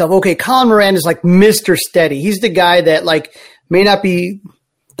saying to myself, okay, Colin Moran is like Mr. Steady. He's the guy that may not be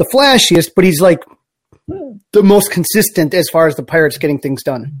the flashiest, but he's the most consistent as far as the Pirates getting things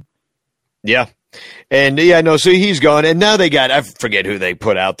done. Yeah. And so he's gone. And now they got, I forget who they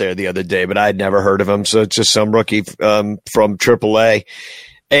put out there the other day, but I'd never heard of him. So it's just some rookie from AAA.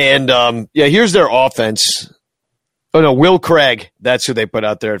 And here's their offense. Oh no, Will Craig. That's who they put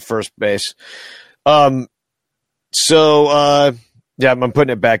out there at first base. I'm putting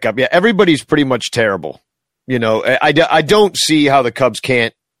it back up. Yeah. Everybody's pretty much terrible. I don't see how the Cubs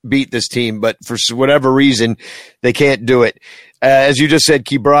can't beat this team, but for whatever reason, they can't do it. As you just said,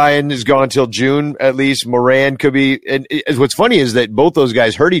 Key Bryan is gone till June, at least. Moran could be. And what's funny is that both those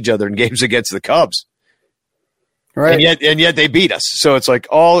guys hurt each other in games against the Cubs. Right. And yet they beat us. So it's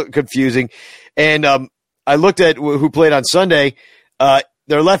all confusing. And I looked at who played on Sunday.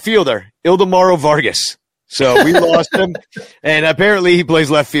 Their left fielder, Ildemaro Vargas. So we lost him. And apparently he plays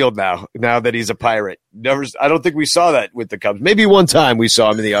left field now that he's a Pirate. I don't think we saw that with the Cubs. Maybe one time we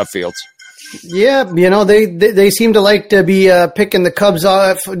saw him in the outfield. Yeah, they seem to like to be picking the Cubs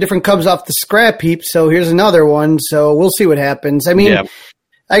off, different Cubs off the scrap heap. So here's another one. So we'll see what happens. I mean,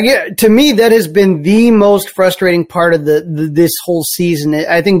 to me, that has been the most frustrating part of this whole season.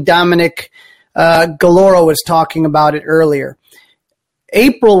 I think Dominic Galoro was talking about it earlier.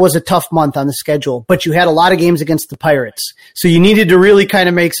 April was a tough month on the schedule, but you had a lot of games against the Pirates. So you needed to really kind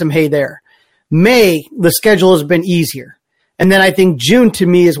of make some hay there. May, the schedule has been easier. And then I think June to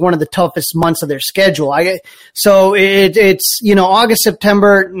me is one of the toughest months of their schedule. So it's August,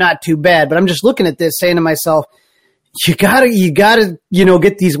 September, not too bad. But I'm just looking at this, saying to myself, you gotta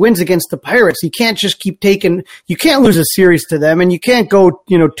get these wins against the Pirates. You can't just you can't lose a series to them, and you can't go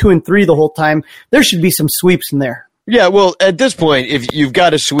 2-3 the whole time. There should be some sweeps in there. Yeah, well, at this point, if you've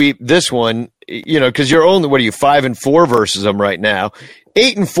got to sweep this one, because you're only 5-4 versus them right now.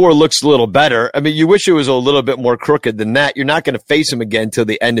 8-4 looks a little better. I mean, you wish it was a little bit more crooked than that. You're not going to face them again till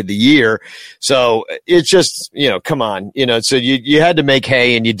the end of the year. So it's just, come on, so you had to make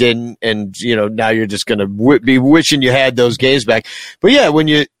hay and you didn't. And, now you're just going to be wishing you had those games back. But yeah, when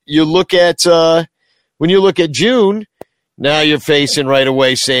you look at June, now you're facing right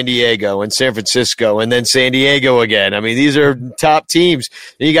away San Diego and San Francisco and then San Diego again. I mean, these are top teams.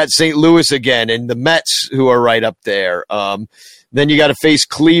 Then you got St. Louis again and the Mets who are right up there. Then you got to face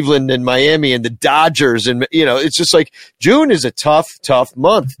Cleveland and Miami and the Dodgers. And, it's just June is a tough, tough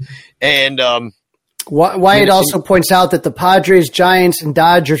month. And Wyatt also points out that the Padres, Giants, and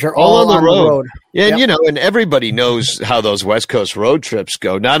Dodgers are all on the road. Yeah, and, and everybody knows how those West Coast road trips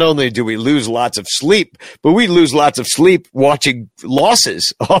go. Not only do we lose lots of sleep, but we lose lots of sleep watching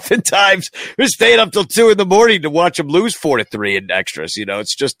losses. Oftentimes, we're staying up till 2 a.m. to watch them lose 4-3 in extras.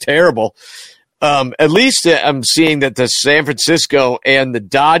 It's just terrible. At least I'm seeing that the San Francisco and the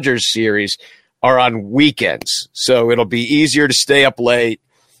Dodgers series are on weekends, so it'll be easier to stay up late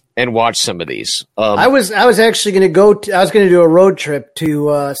and watch some of these. I was actually going to go. I was going to do a road trip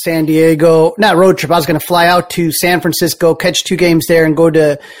to San Diego. Not road trip. I was going to fly out to San Francisco, catch 2 games there, and go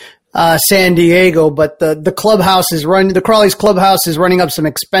to San Diego. But the clubhouse is running. The Crawley's clubhouse is running up some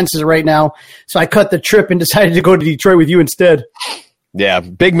expenses right now, so I cut the trip and decided to go to Detroit with you instead. Yeah,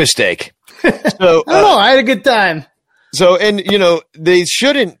 big mistake. So, I don't know. I had a good time. So, and they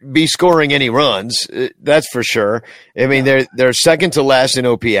shouldn't be scoring any runs. That's for sure. I mean, they're second to last in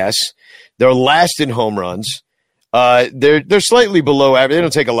OPS. They're last in home runs. They're slightly below average. They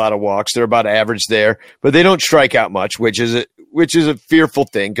don't take a lot of walks. They're about average there, but they don't strike out much, which is a fearful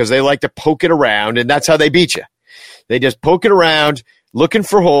thing because they like to poke it around, and that's how they beat you. They just poke it around, looking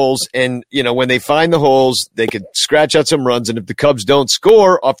for holes, and when they find the holes, they could scratch out some runs. And if the Cubs don't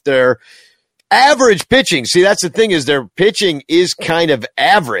score off their average pitching, see, that's the thing, is their pitching is kind of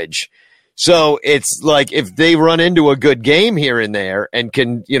average. So it's like if they run into a good game here and there and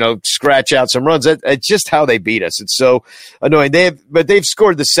can, scratch out some runs, that's just how they beat us. It's so annoying. They've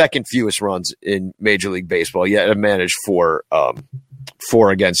scored the second fewest runs in Major League Baseball, yet have managed four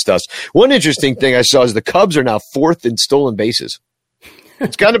against us. One interesting thing I saw is the Cubs are now fourth in stolen bases.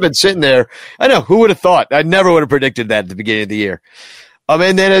 It's kind of been sitting there. I know, who would have thought? I never would have predicted that at the beginning of the year.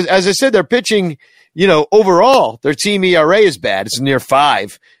 And then, as I said, they're pitching, overall, their team ERA is bad. It's near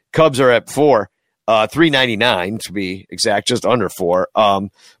 5. Cubs are at 4, 3.99 to be exact, just under 4.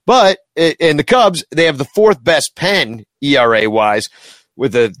 But in the Cubs, they have the 4th best pen ERA wise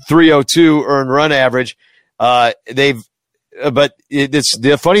with a 3.02 earned run average. But it's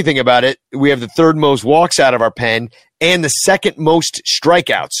the funny thing about it. We have the 3rd most walks out of our pen and the 2nd most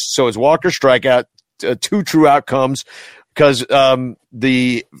strikeouts. So it's Walker strikeout, 2 true outcomes, because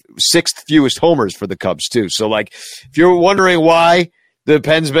the 6th fewest homers for the Cubs too. So if you're wondering why the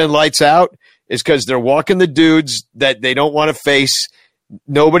pen's been lights out, is because they're walking the dudes that they don't want to face.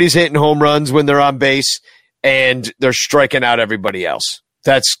 Nobody's hitting home runs when they're on base, and they're striking out everybody else.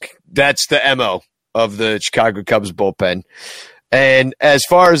 That's the MO of the Chicago Cubs bullpen. And as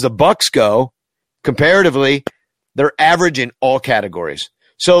far as the Bucks go, comparatively, they're average in all categories.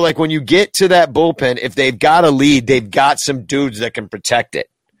 So when you get to that bullpen, if they've got a lead, they've got some dudes that can protect it.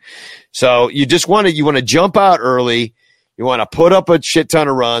 So you want to jump out early. You want to put up a shit ton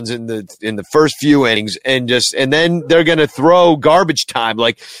of runs in the first few innings, and then they're going to throw garbage time.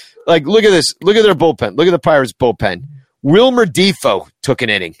 Look at this. Look at their bullpen. Look at the Pirates bullpen. Wilmer Defoe took an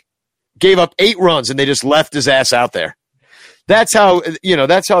inning, gave up 8 runs, and they just left his ass out there. That's how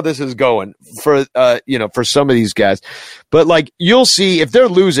this is going for some of these guys. But you'll see, if they're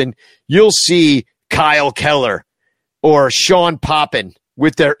losing, you'll see Kyle Keller or Sean Poppin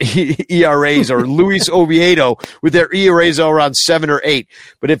with their ERAs, or Luis Oviedo with their ERAs around 7 or 8.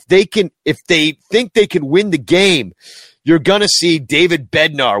 But if they think they can win the game, you're going to see David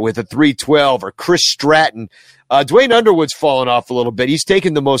Bednar with a 3.12 or Chris Stratton. Dwayne Underwood's fallen off a little bit. He's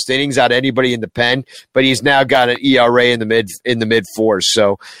taken the most innings out of anybody in the pen, but he's now got an ERA in the mid 4s.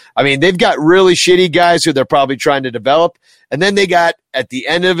 So, they've got really shitty guys who they're probably trying to develop. And then they got, at the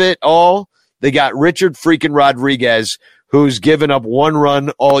end of it all, they got Richard freaking Rodriguez, who's given up 1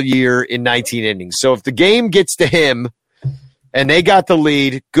 run all year in 19 innings. So if the game gets to him and they got the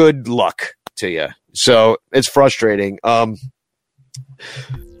lead, good luck to you. So it's frustrating.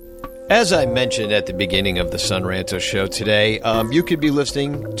 As I mentioned at the beginning of the Son Ranto Show today, you could be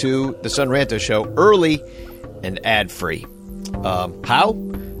listening to the Son Ranto Show early and ad-free. How?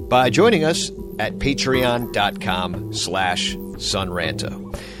 By joining us at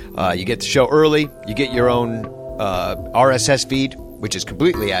patreon.com/sunranto. You get the show early. You get your own RSS feed, which is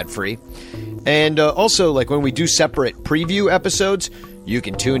completely ad-free. And also, when we do separate preview episodes, you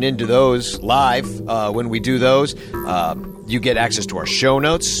can tune into those live when we do those. You get access to our show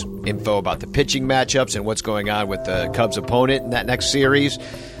notes, info about the pitching matchups and what's going on with the Cubs opponent in that next series.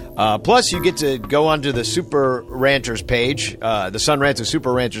 Plus, you get to go onto the Super Ranters page, the Son Ranto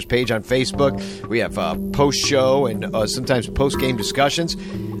Super Ranters page on Facebook. We have post-show and sometimes post-game discussions.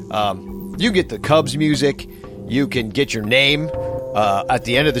 You get the Cubs music. You can get your name at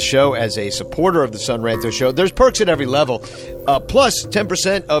the end of the show as a supporter of the Son Ranto Show. There's perks at every level. Plus,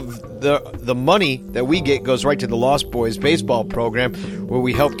 10% of the money that we get goes right to the Lost Boys baseball program, where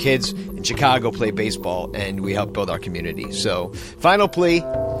we help kids in Chicago play baseball, and we help build our community. So, final plea,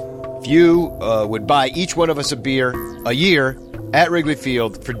 if you would buy each one of us a beer a year at Wrigley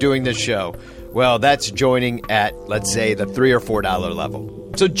Field for doing this show, well, that's joining at, let's say, the $3 or $4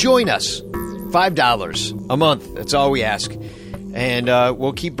 level. So join us. $5 a month. That's all we ask. And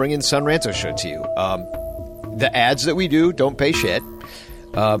we'll keep bringing Son Ranto Show to you. The ads that we do don't pay shit.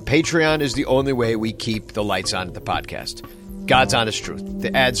 Patreon is the only way we keep the lights on at the podcast. God's honest truth.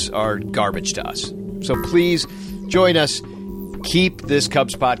 The ads are garbage to us. So please join us. Keep this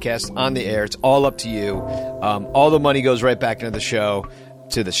Cubs podcast on the air. It's all up to you. All the money goes right back into the show,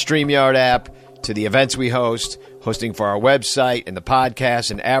 to the StreamYard app, to the events we host, hosting for our website and the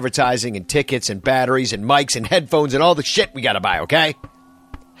podcast and advertising and tickets and batteries and mics and headphones and all the shit we got to buy, okay?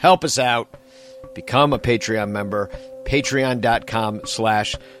 Help us out. Become a Patreon member.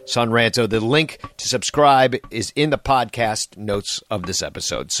 Patreon.com/sunranto. The link to subscribe is in the podcast notes of this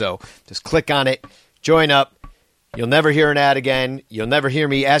episode. So just click on it, join up, You'll never hear an ad again. You'll never hear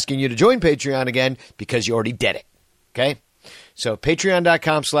me asking you to join Patreon again because you already did it. Okay? So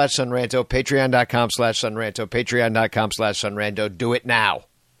patreon.com/sunranto, patreon.com/sunranto, patreon.com/sunranto. Do it now.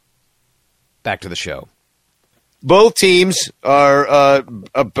 Back to the show. Both teams are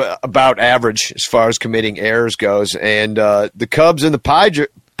about average as far as committing errors goes, and the Cubs and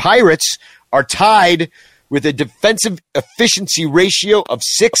the Pirates are tied with a defensive efficiency ratio of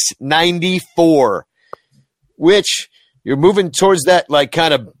 694, which you're moving towards that like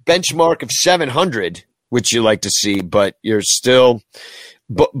kind of benchmark of 700, which you like to see, but you're still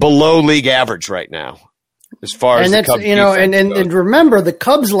below league average right now as far as the Cubs and remember the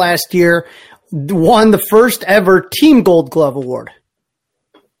Cubs last year won the first ever team Gold Glove award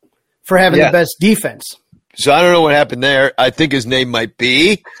for having the best defense. So I don't know what happened there. I think his name might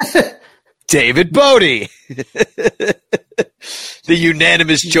be David Bote. The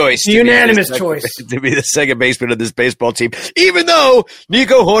unanimous choice. The unanimous choice. To be the second baseman of this baseball team. Even though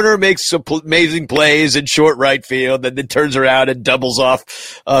Nico Horner makes some amazing plays in short right field and then turns around and doubles off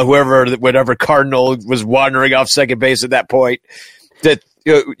whatever Cardinal was wandering off second base at that point. That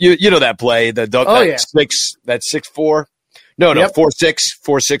you know that play. That 6-4. No,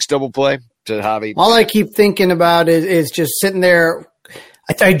 4-6 double play to Javi. All I keep thinking about is just sitting there.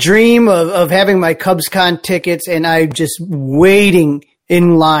 I dream of having my CubsCon tickets, and I'm just waiting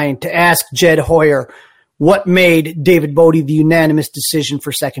in line to ask Jed Hoyer what made David Bote the unanimous decision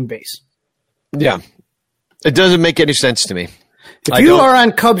for second base. Yeah. It doesn't make any sense to me. If you are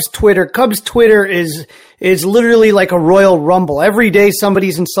on Cubs Twitter is literally like a Royal Rumble. Every day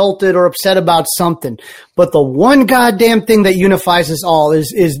somebody's insulted or upset about something. But the one goddamn thing that unifies us all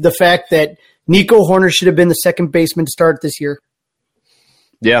is the fact that Nico Horner should have been the second baseman to start this year.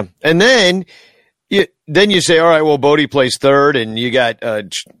 Yeah. And then you say, all right, well, Bote plays third, and you got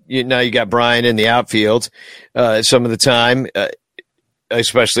now you got Brian in the outfield some of the time,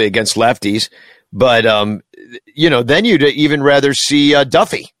 especially against lefties. But then you'd even rather see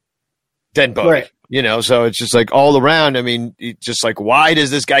Duffy than Bote. Right. So it's just like all around. I mean, just like, why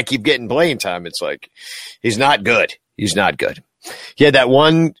does this guy keep getting playing time? It's like he's not good. He's not good. He had that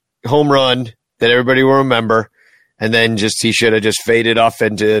one home run that everybody will remember. And then he should have just faded off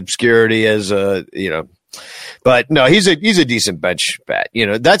into obscurity But no, he's a decent bench bat.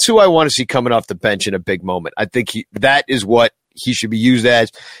 That's who I want to see coming off the bench in a big moment. I think that is what he should be used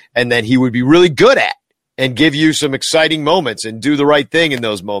as, and then he would be really good at and give you some exciting moments and do the right thing in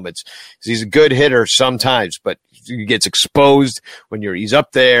those moments. He's a good hitter sometimes, but he gets exposed when he's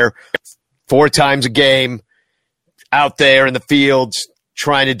up there 4 times a game out there in the fields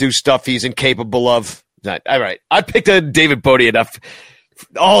trying to do stuff he's incapable of. All right. I picked a David Bote enough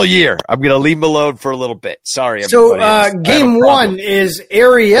all year. I'm going to leave him alone for a little bit. Sorry. So game one is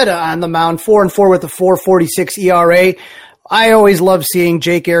Arrieta on the mound, 4-4 with a 4.46 ERA. I always love seeing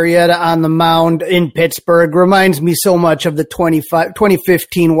Jake Arrieta on the mound in Pittsburgh. Reminds me so much of the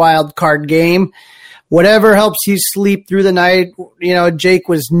 2015 wild card game. Whatever helps you sleep through the night. Jake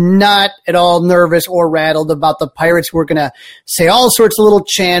was not at all nervous or rattled about the Pirates who were going to say all sorts of little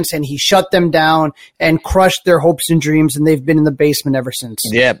chants, and he shut them down and crushed their hopes and dreams, and they've been in the basement ever since.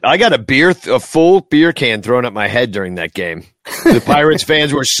 Yeah, I got a full beer can thrown at my head during that game. The Pirates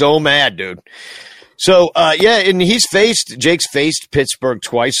fans were so mad, dude. So, and Jake's faced Pittsburgh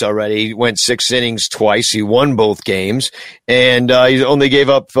twice already. He went 6 innings twice. He won both games, and he only gave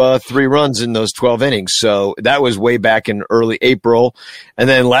up 3 runs in those 12 innings. So that was way back in early April. And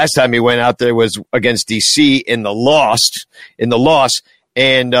then last time he went out there was against DC in the loss, and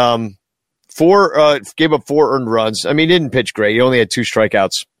gave up 4 earned runs. I mean, he didn't pitch great. He only had 2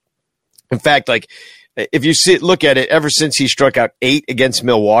 strikeouts. In fact, if you look at it, ever since he struck out 8 against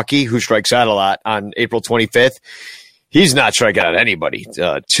Milwaukee, who strikes out a lot on April 25th, he's not striking out anybody.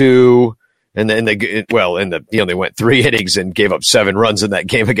 2, and then he only went 3 innings and gave up 7 runs in that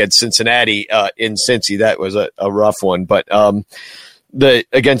game against Cincinnati in Cincy. That was a rough one. But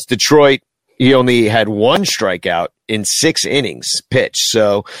against Detroit, he only had 1 strikeout in 6 innings pitched.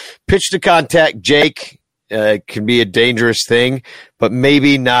 So pitch to contact, Jake. Can be a dangerous thing, but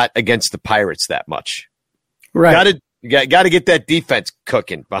maybe not against the Pirates that much. Right. Got to get that defense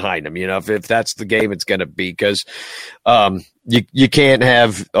cooking behind them. If that's the game it's going to be, because you can't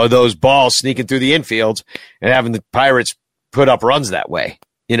have those balls sneaking through the infield and having the Pirates put up runs that way.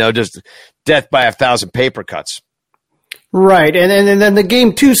 Just death by 1,000 paper cuts. Right, and then the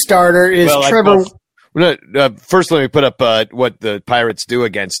game 2 starter is Trevor. First, let me put up what the Pirates do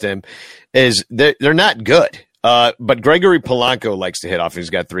against him. Is they're not good. But Gregory Polanco likes to hit off. He's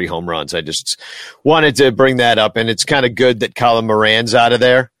got 3 home runs. I just wanted to bring that up, and it's kind of good that Colin Moran's out of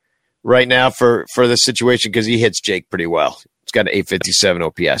there right now for the situation because he hits Jake pretty well. It's got an 857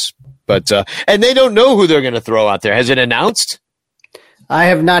 OPS. But and they don't know who they're going to throw out there. Has it announced? I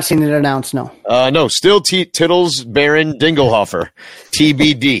have not seen it announced, no. No, still Tittles, Barron, Dingelhofer,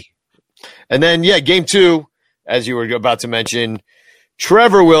 TBD. And then, game 2, as you were about to mention,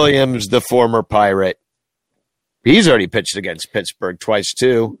 Trevor Williams, the former Pirate. He's already pitched against Pittsburgh twice,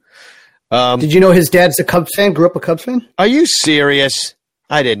 too. Did you know his dad's a Cubs fan? Grew up a Cubs fan? Are you serious?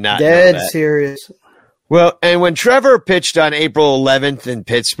 I did not know Dead that. serious. Well, and when Trevor pitched on April 11th in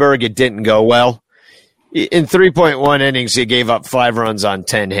Pittsburgh, it didn't go well. In 3.1 innings, he gave up 5 runs on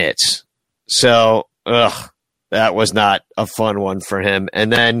 10 hits. So, that was not a fun one for him.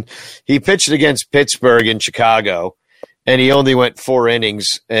 And then he pitched against Pittsburgh in Chicago, and he only went 4 innings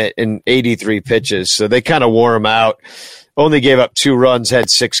in 83 pitches. So they kind of wore him out. Only gave up 2 runs, had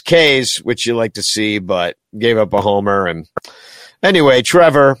 6 Ks, which you like to see, but gave up a homer. And anyway,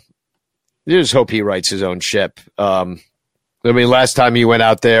 Trevor, you just hope he writes his own ship. Last time he went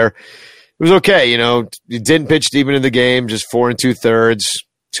out there, it was okay. He didn't pitch deep into the game, just 4 2/3,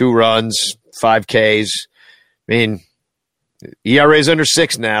 2 runs, 5 Ks. ERA's under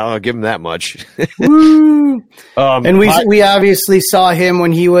 6 now. I'll give him that much. Woo! And we obviously saw him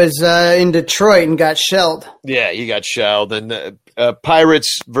when he was in Detroit and got shelled. Yeah, he got shelled. And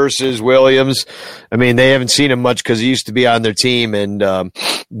Pirates versus Williams, they haven't seen him much because he used to be on their team, and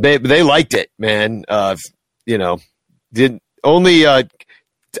they liked it, man.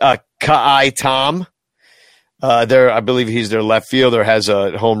 Kai Tom, I believe he's their left fielder, has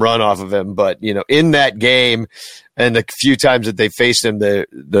a home run off of him. But, in that game and the few times that they faced him,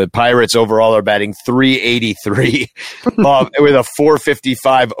 the Pirates overall are batting .383 with a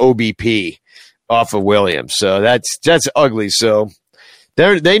 .455 OBP off of Williams. So that's ugly. So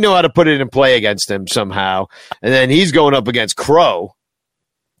they know how to put it in play against him somehow. And then he's going up against Crow.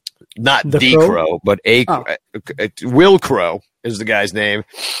 Not the Crow, but Will Crow is the guy's name.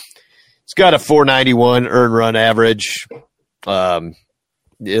 He's got a .491 earned run average.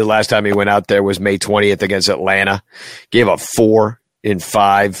 The last time he went out there was May 20th against Atlanta. Gave up 4 in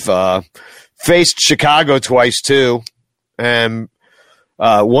 5. Faced Chicago twice, too. And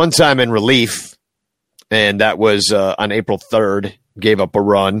one time in relief, and that was on April 3rd. Gave up a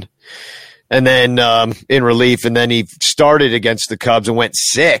run. And then in relief, and then he started against the Cubs and went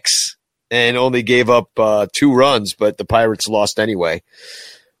 6 and only gave up 2 runs, but the Pirates lost anyway.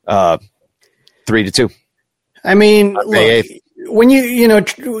 3-2. Look, when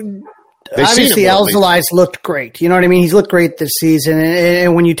obviously Alzolai's looked great. You know what I mean? He's looked great this season.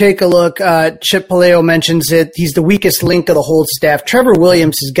 And when you take a look, Chip Paleo mentions it. He's the weakest link of the whole staff. Trevor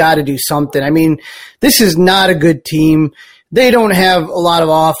Williams has got to do something. This is not a good team. They don't have a lot of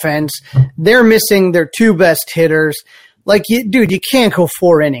offense. They're missing their 2 best hitters. You can't go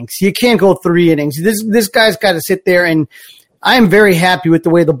 4 innings. You can't go 3 innings. This guy's got to sit there, and I'm very happy with the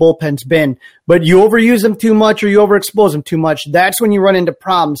way the bullpen's been. But you overuse them too much or you overexpose them too much, that's when you run into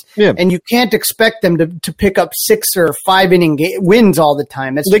problems. Yeah. And you can't expect them to pick up 6 or 5 inning wins all the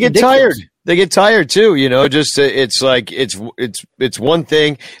time. They get tired. They get tired too, it's like it's one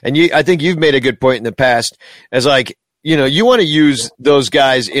thing. And I think you've made a good point in the past as you want to use those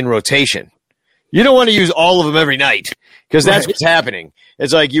guys in rotation. You don't want to use all of them every night because that's what's happening.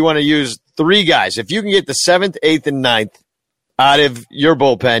 It's like you want to use 3 guys. If you can get the 7th, 8th, and 9th out of your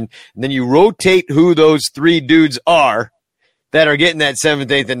bullpen, and then you rotate who those 3 dudes are that are getting that 7th,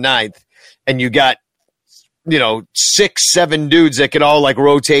 8th, and 9th, and you got 6, 7 dudes that can all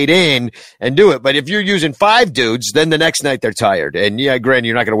rotate in and do it. But if you're using 5 dudes, then the next night they're tired. And granted,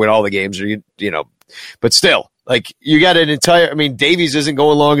 you're not going to win all the games, or but still. You got an entire – Davies isn't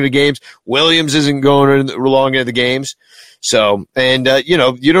going long into games. Williams isn't going long into the games. So, and,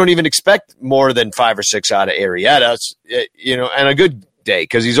 you don't even expect more than 5 or 6 out of Arrieta, and a good day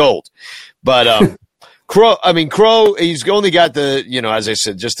because he's old. But Crow, he's only got as I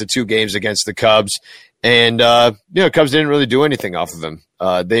said, just the 2 games against the Cubs. And, Cubs didn't really do anything off of him.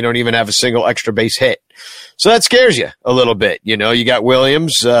 They don't even have a single extra base hit. So that scares you a little bit. You got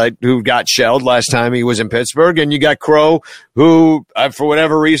Williams, who got shelled last time he was in Pittsburgh, and you got Crow, who, for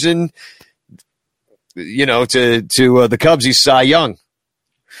whatever reason, to the Cubs, he's Cy Young.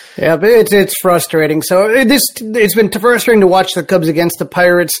 Yeah, but it's frustrating. So it's been frustrating to watch the Cubs against the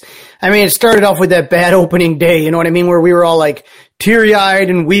Pirates. It started off with that bad opening day, where we were all teary-eyed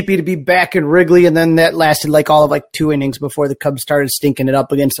and weepy to be back in Wrigley, and then that lasted all of 2 innings before the Cubs started stinking it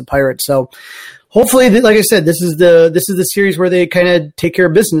up against the Pirates. So hopefully, like I said, this is the series where they kind of take care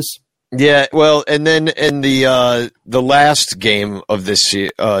of business. Yeah, well, and then in the last game of this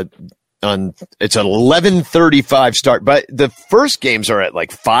it's an 11:35 start, but the first games are at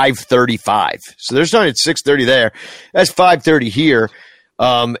like 5:35. So they're starting at 6:30 there. That's 5:30 here.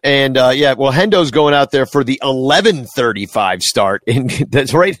 Hendo's going out there for the 11:35 start, and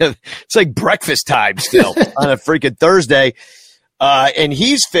that's right. It's like breakfast time still on a freaking Thursday. And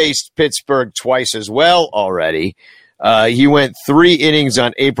he's faced Pittsburgh twice as well already. He went 3 innings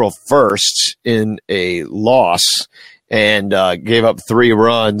on April 1st in a loss and gave up 3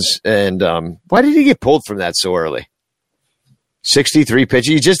 runs. And why did he get pulled from that so early? 63 pitches.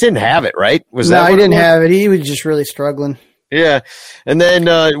 He just didn't have it, right? No, he didn't have it. He was just really struggling. Yeah. And then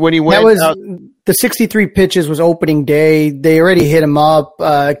when he went out, the 63 pitches was opening day. They already hit him up.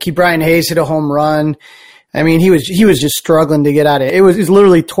 Brian Hayes hit a home run. I mean, he was just struggling to get out of it. It was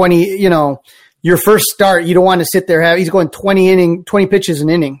literally 20, your first start, you don't want to sit there. He's going 20 pitches an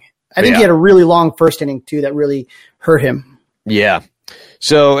inning. I think he had a really long first inning too that really hurt him. Yeah.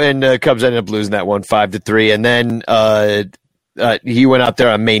 So, and Cubs ended up losing that one 5-3. And then, he went out there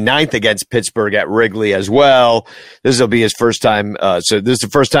on May 9th against Pittsburgh at Wrigley as well. This will be his first time. So this is the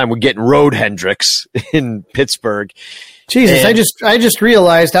first time we're getting road Hendricks in Pittsburgh. Jesus, and I just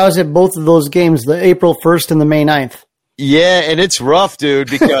realized I was at both of those games, the April 1st and the May 9th. Yeah, and it's rough, dude,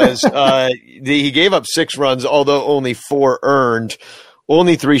 because he gave up 6 runs, although only 4 earned.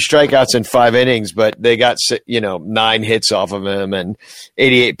 Only 3 strikeouts in 5 innings, but they got 9 hits off of him, and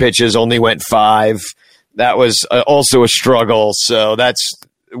 88 pitches, only went 5. That was also a struggle, so that's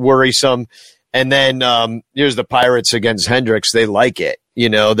worrisome. And then here's the Pirates against Hendricks. They like it.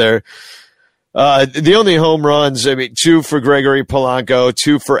 They're the only home runs, 2 for Gregory Polanco,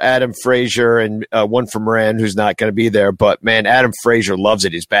 2 for Adam Frazier, and 1 for Moran, who's not going to be there. But, man, Adam Frazier loves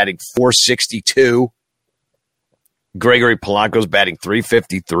it. He's batting .462. Gregory Polanco's batting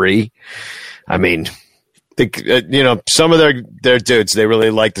 .353. I mean, some of their dudes, they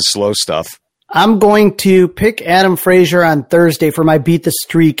really like the slow stuff. I'm going to pick Adam Frazier on Thursday for my beat the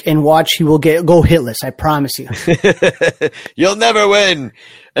streak and watch he will go hitless. I promise you. You'll never win.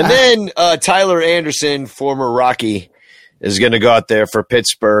 And then Tyler Anderson, former Rocky, is going to go out there for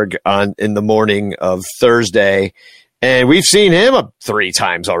Pittsburgh in the morning of Thursday. And we've seen him up 3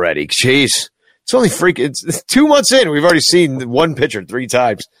 times already. Jeez. It's only it's 2 months in. We've already seen one pitcher 3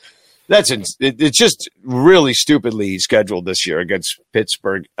 times. It's just really stupidly scheduled this year against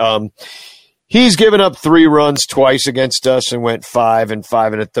Pittsburgh. He's given up 3 runs twice against us and went 5 and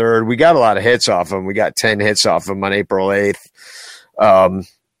 5 1/3. We got a lot of hits off him. We got 10 hits off him on April 8th.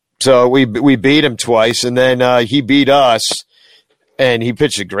 So we beat him twice, and then he beat us, and he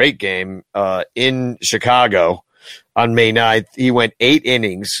pitched a great game in Chicago on May 9th. He went 8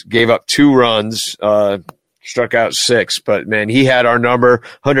 innings, gave up 2 runs, struck out 6. But, man, he had our number,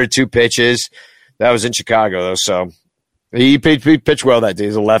 102 pitches. That was in Chicago, though, so – he pitched well that day.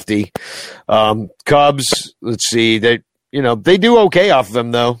 He's a lefty. Cubs, let's see. They do okay off of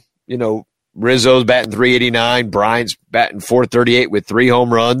him, though. Rizzo's batting .389. Bryant's batting .438 with 3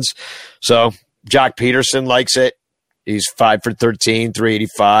 home runs. So Jock Peterson likes it. He's 5 for 13,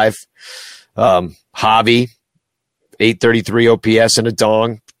 .385. Javi, .833 OPS and a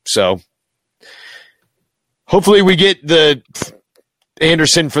dong. So hopefully we get the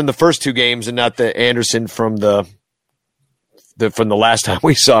Anderson from the first 2 games and not the Anderson from the last time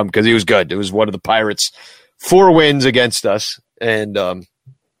we saw him, because he was good. It was one of the Pirates' 4 wins against us. And I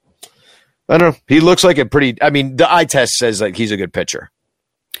don't know. He looks like the eye test says like he's a good pitcher.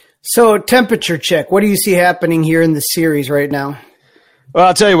 So temperature check. What do you see happening here in the series right now? Well,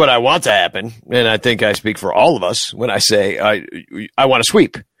 I'll tell you what I want to happen. And I think I speak for all of us when I say I want to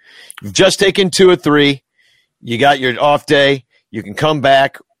sweep. You've just taken 2 of 3. You got your off day. You can come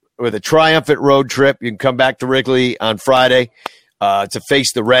back with a triumphant road trip. You can come back to Wrigley on Friday to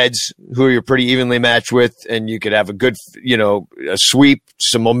face the Reds, who you're pretty evenly matched with, and you could have a good, a sweep,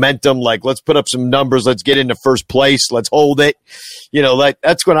 some momentum. Like, let's put up some numbers. Let's get into first place. Let's hold it.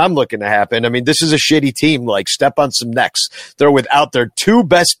 That's what I'm looking to happen. I mean, this is a shitty team. Like, step on some necks. They're without their 2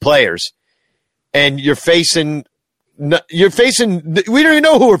 best players, and you're facing. We don't even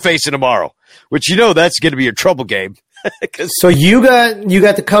know who we're facing tomorrow, which that's going to be your trouble game. So you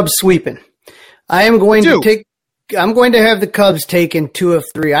got the Cubs sweeping. I'm going to have the Cubs taking 2 of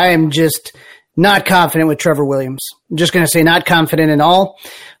 3. I am just not confident with Trevor Williams. I'm just going to say not confident at all.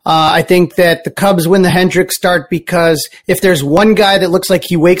 I think that the Cubs win the Hendricks start because if there's one guy that looks like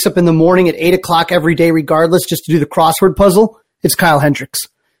he wakes up in the morning at 8:00 every day, regardless, just to do the crossword puzzle, it's Kyle Hendricks.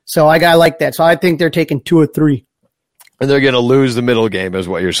 So I like that. So I think they're taking 2 of 3. And they're going to lose the middle game, is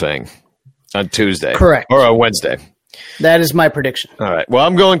what you're saying, on Tuesday. Correct. Or on Wednesday. That is my prediction. All right. Well,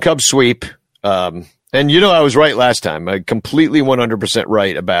 I'm going Cubs sweep. And I was right last time. I completely 100%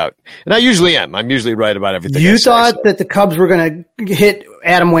 right about, and I usually am. I'm usually right about everything. You thought that the Cubs were going to hit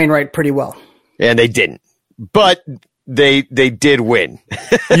Adam Wainwright pretty well. And they didn't. But they did win.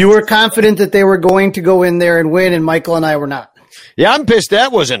 You were confident that they were going to go in there and win, and Michael and I were not. Yeah, I'm pissed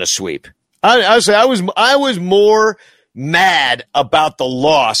that wasn't a sweep. I was more mad about the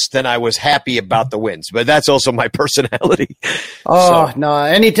loss than I was happy about the wins, but that's also my personality. No,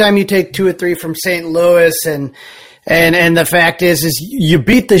 anytime you take 2 or 3 from St. Louis and the fact is you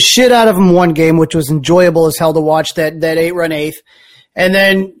beat the shit out of them one game, which was enjoyable as hell to watch that 8-run eighth. And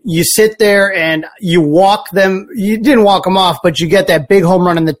then you sit there and you walk them. You didn't walk them off, but you get that big home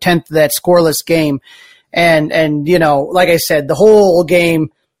run in the 10th of that scoreless game. And like I said, the whole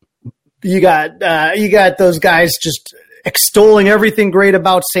game, you got those guys just extolling everything great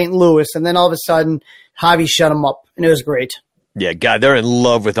about St. Louis, and then all of a sudden, Javi shut them up, and it was great. Yeah, God, they're in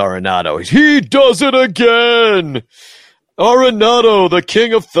love with Arenado. He does it again. Arenado, the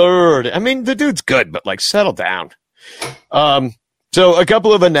king of third. I mean, the dude's good, but settle down. So a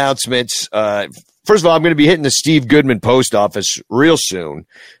couple of announcements. First of all, I'm going to be hitting the Steve Goodman post office real soon.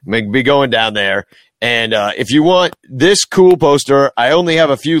 I'm going to be going down there. And if you want this cool poster, I only have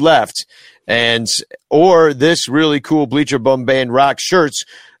a few left. Or this really cool Bleacher Bum Band rock shirts,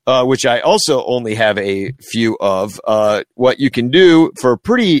 which I also only have a few of. What you can do for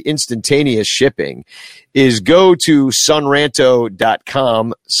pretty instantaneous shipping is go to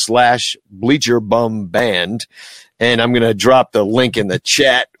sunranto.com/bleacherbumband. And I'm going to drop the link in the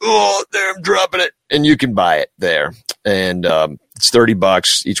chat. Oh, there, I'm dropping it. And you can buy it there. And it's $30.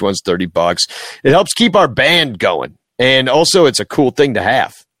 Each one's $30. It helps keep our band going. And also, it's a cool thing to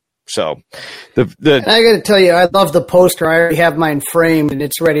have. So, I got to tell you, I love the poster. I already have mine framed, and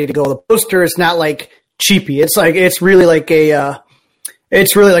it's ready to go. The poster is not cheapy. It's really like a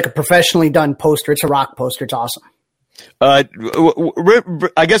professionally done poster. It's a rock poster. It's awesome. I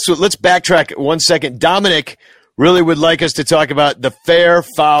guess let's backtrack 1 second. Dominic really would like us to talk about the fair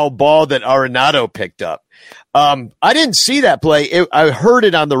foul ball that Arenado picked up. I didn't see that play. I heard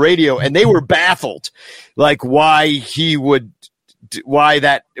it on the radio, and they were baffled, why he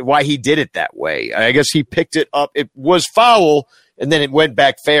did it that way. I guess he picked it up. It was foul, and then it went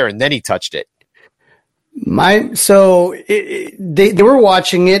back fair, and then he touched it. They were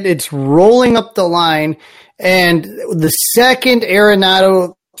watching it. It's rolling up the line, and the second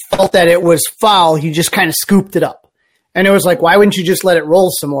Arenado felt that it was foul, he just kind of scooped it up. And it was why wouldn't you just let it roll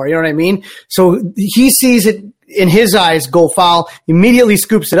some more? You know what I mean? So he sees it in his eyes go foul, immediately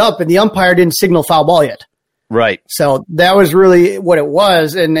scoops it up, and the umpire didn't signal foul ball yet. Right. So that was really what it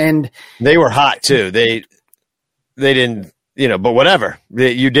was. And they were hot too. They didn't, but whatever.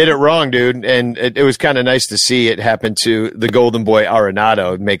 You did it wrong, dude. And it was kind of nice to see it happen to the golden boy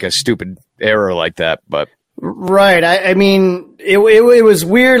Arenado make a stupid error like that. But right. I mean, it was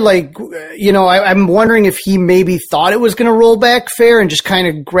weird. I'm wondering if he maybe thought it was going to roll back fair and just kind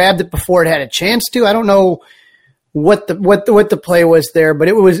of grabbed it before it had a chance to. I don't know what the play was there, but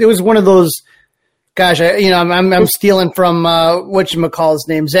it was one of those. Gosh, I'm stealing from whatchamacallit's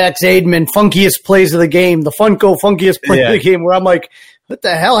name, Zach Zaidman, funkiest plays of the game, the funkiest play of the game, where I'm like, what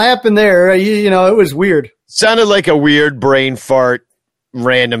the hell happened there? It was weird. Sounded like a weird brain fart,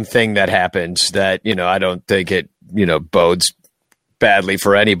 random thing that happens that, I don't think it, bodes badly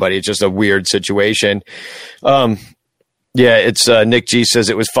for anybody. It's just a weird situation. It's Nick G says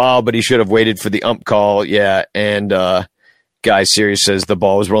it was foul, but he should have waited for the ump call. Yeah, and Guy Sirius says the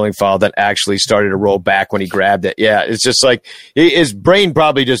ball was rolling foul that actually started to roll back when he grabbed it. Yeah, it's just his brain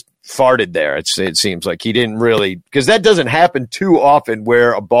probably just farted there. It seems like he didn't really, because that doesn't happen too often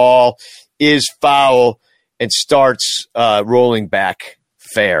where a ball is foul and starts rolling back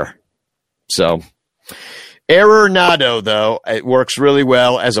fair. So Arenado, though, it works really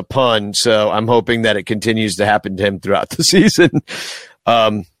well as a pun, so I'm hoping that it continues to happen to him throughout the season.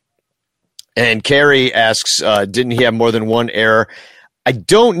 And Carrie asks, didn't he have more than one error? I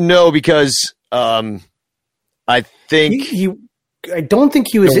don't know because I think I don't think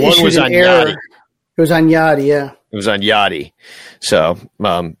he was issued an error. Yachty. It was on Yachty, yeah. It was on Yachty. So,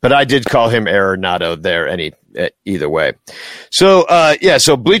 but I did call him Arenado there either way. So,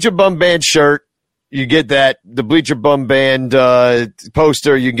 so Bleacher Bum Band shirt. You get that. The Bleacher Bum Band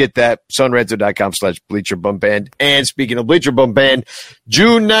poster, you can get that. Sunranto.com/Bleacher Bum Band. And speaking of Bleacher Bum Band,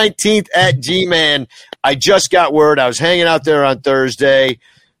 June 19th at G-Man. I just got word. I was hanging out there on Thursday.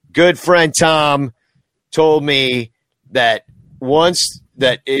 Good friend Tom told me that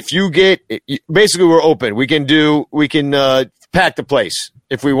if you get – basically we're open. We can pack the place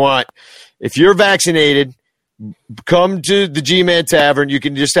if we want. If you're vaccinated, come to the G-Man Tavern. You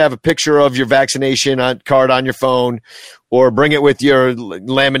can just have a picture of your vaccination card on your phone, or bring it with your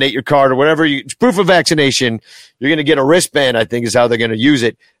laminate your card or whatever. It's proof of vaccination. You're going to get a wristband, I think is how they're going to use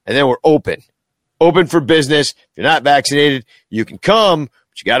it. And then we're open for business. If you're not vaccinated, you can come,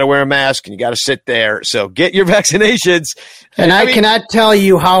 but you got to wear a mask and you got to sit there. So get your vaccinations. And I cannot tell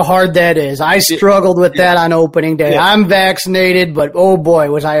you how hard that is. I struggled with that on opening day. Yeah. I'm vaccinated, but oh boy,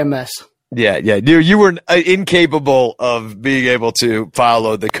 was I a mess. Yeah. You were incapable of being able to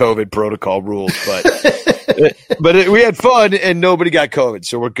follow the COVID protocol rules, but we had fun and nobody got COVID,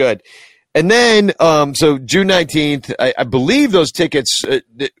 so we're good. And then, so June 19th, I believe those tickets,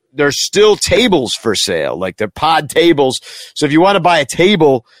 there's still tables for sale, like they're pod tables. So if you want to buy a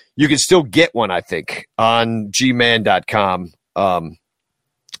table, you can still get one, I think, on gman.com. And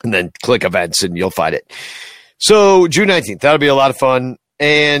then click events and you'll find it. So June 19th, that'll be a lot of fun.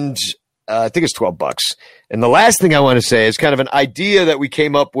 And I think it's $12. And the last thing I want to say is kind of an idea that we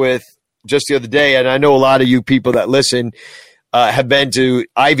came up with just the other day. And I know a lot of you people that listen have been to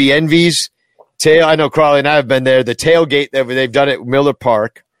Ivy Envy's I know Crawley and I have been there. The tailgate that they've done at Miller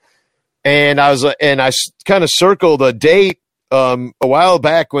Park, and I kind of circled a date a while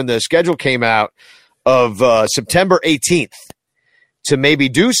back when the schedule came out of September 18th to maybe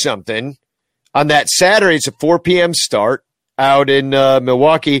do something on that Saturday. It's a 4 p.m. start out in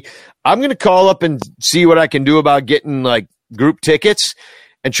Milwaukee. I'm going to call up and see what I can do about getting like group tickets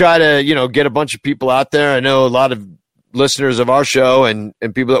and try to get a bunch of people out there. I know a lot of listeners of our show and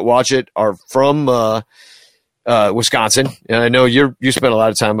people that watch it are from Wisconsin, and I know you spent a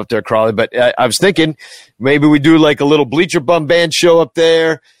lot of time up there, Crawley. But I was thinking maybe we do like a little Bleacher Bum Band show up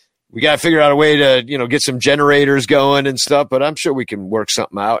there. We got to figure out a way to get some generators going and stuff. But I'm sure we can work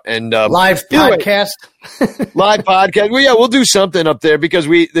something out. And live podcast, live podcast. Well, yeah, we'll do something up there because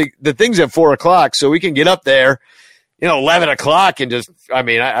the thing's at 4:00, so we can get up there 11 o'clock and just, I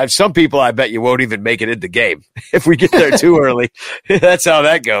have some people I bet you won't even make it in the game if we get there too early. That's how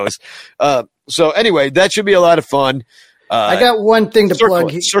that goes. So anyway, that should be a lot of fun. I got one thing to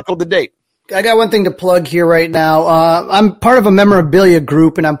plug. Circle the date. I got one thing to plug here right now. I'm part of a memorabilia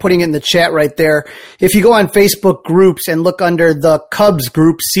group, and I'm putting it in the chat right there. If you go on Facebook groups and look under the Cubs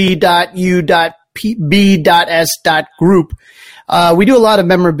group, c.u.b.s.group, we do a lot of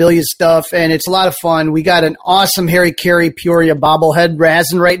memorabilia stuff, and it's a lot of fun. We got an awesome Harry Carey Peoria bobblehead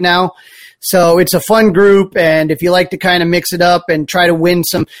resin right now. So it's a fun group, and if you like to kind of mix it up and try to win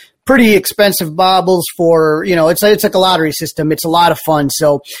some pretty expensive baubles for, it's like a lottery system. It's a lot of fun.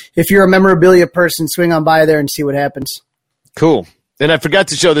 So if you're a memorabilia person, swing on by there and see what happens. Cool. And I forgot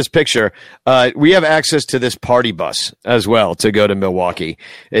to show this picture. We have access to this party bus as well to go to Milwaukee.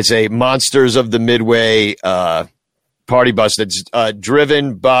 It's a Monsters of the Midway party bus that's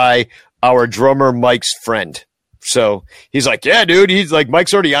driven by our drummer Mike's friend. So he's like, yeah, dude. He's like,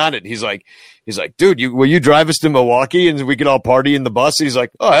 Mike's already on it. He's like, dude, will you drive us to Milwaukee and we can all party in the bus? He's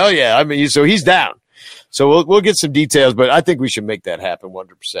like, oh hell yeah. So he's down. So we'll get some details, but I think we should make that happen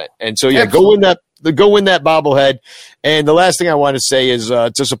 100%. And so yeah, go win that bobblehead. And the last thing I want to say is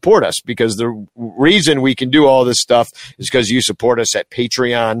to support us, because the reason we can do all this stuff is because you support us at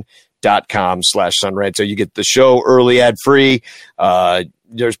patreon.com/sunranto. You get the show early ad free.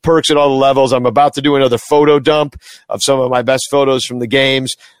 There's perks at all the levels. I'm about to do another photo dump of some of my best photos from the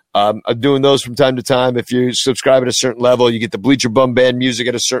games. I'm doing those from time to time. If you subscribe at a certain level, you get the Bleacher Bum Band music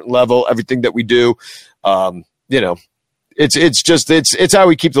at a certain level, everything that we do. It's how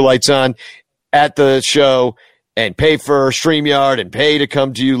we keep the lights on at the show and pay for StreamYard and pay to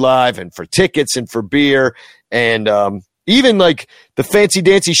come to you live and for tickets and for beer. And even like the fancy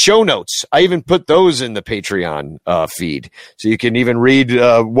dancy show notes, I even put those in the Patreon feed. So you can even read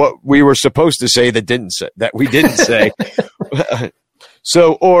what we were supposed to say that we didn't say.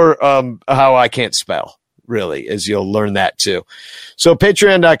 So, or how I can't spell, really, as you'll learn that too. So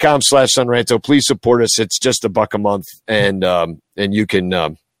patreon.com/sunranto. Please support us. It's just $1 a month, and you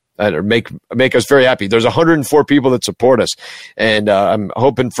can make us very happy. There's 104 people that support us, and I'm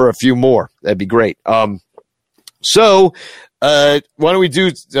hoping for a few more. That'd be great. So why don't we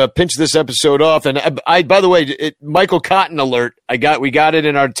pinch this episode off? And I by the way, Michael Cotton alert. We got it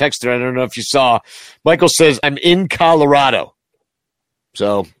in our texter. I don't know if you saw. Michael says, I'm in Colorado.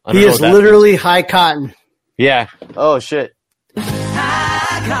 So he is literally high cotton. Yeah. Oh shit.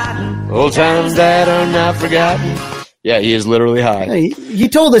 High cotton. Old times that are not forgotten. Yeah, he is literally high. He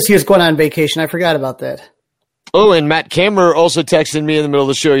told us he was going on vacation. I forgot about that. Oh, and Matt Kammerer also texted me in the middle of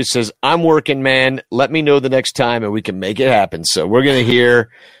the show. He says, I'm working, man. Let me know the next time and we can make it happen. So we're going to hear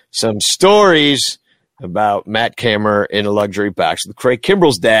some stories about Matt Kammerer in a luxury box with Craig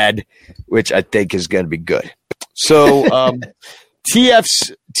Kimbrell's dad, which I think is going to be good. So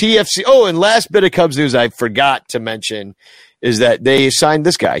TFC. Oh, and last bit of Cubs news I forgot to mention is that they signed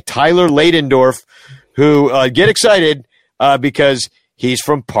this guy, Tyler Ladendorf, who get excited because he's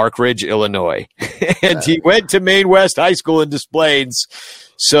from Park Ridge, Illinois, and he went to Maine West High School in Des Plaines.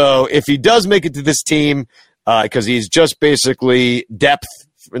 So if he does make it to this team, because he's just basically depth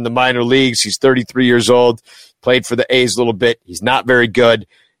in the minor leagues, he's 33 years old, played for the A's a little bit. He's not very good.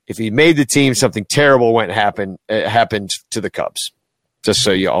 If he made the team, something terrible happened to the Cubs. Just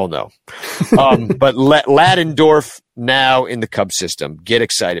so you all know. But Ladendorf now in the Cubs system. Get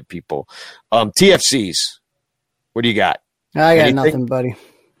excited, people. TFCs. What do you got? I got nothing, buddy.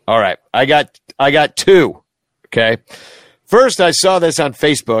 All right. I got two. Okay. First, I saw this on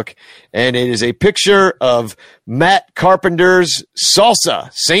Facebook, and it is a picture of Matt Carpenter's salsa,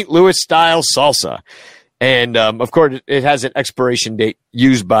 St. Louis style salsa. And, of course, it has an expiration date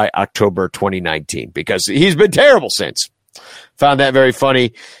used by October 2019 because he's been terrible since. Found that very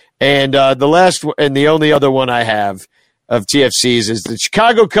funny. And the last and the only other one I have of TFCs is the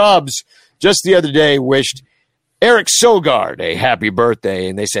Chicago Cubs just the other day wished Eric Sogard a happy birthday.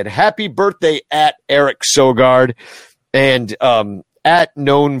 And they said, happy birthday at Eric Sogard. And at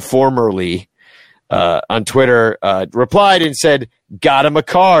known formerly on Twitter replied and said, got him a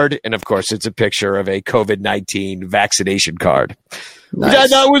card. And, of course, it's a picture of a COVID-19 vaccination card, which I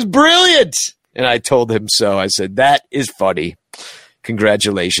thought was brilliant. And I told him so. I said, that is funny.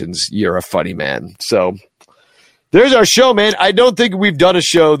 Congratulations. You're a funny man. So there's our show, man. I don't think we've done a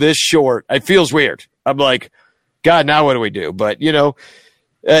show this short. It feels weird. I'm like, God, now what do we do? But, you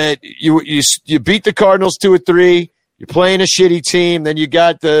beat the Cardinals 2-3. You're playing a shitty team. Then you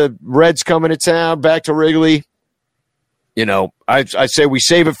got the Reds coming to town, back to Wrigley. I say we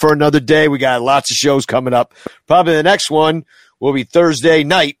save it for another day. We got lots of shows coming up. Probably the next one will be Thursday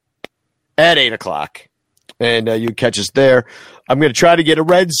night at 8 o'clock. And you catch us there. I'm going to try to get a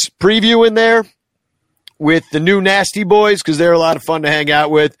Reds preview in there with the new Nasty Boys because they're a lot of fun to hang out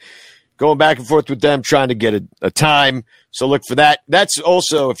with. Going back and forth with them, trying to get a time. So look for that. That's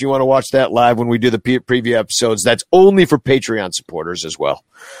also, if you want to watch that live when we do the preview episodes, that's only for Patreon supporters as well.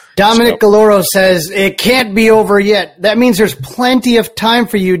 Dominic Galoro says, it can't be over yet. That means there's plenty of time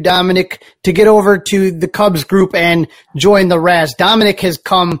for you, Dominic, to get over to the Cubs group and join the Raz. Dominic has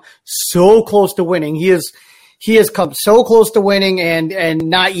come so close to winning. He has come so close to winning and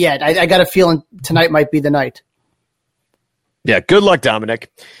not yet. I got a feeling tonight might be the night. Yeah, good luck,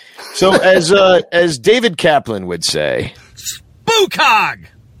 Dominic. So as David Kaplan would say, Spook Hog!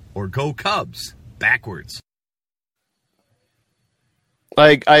 Or go Cubs, backwards.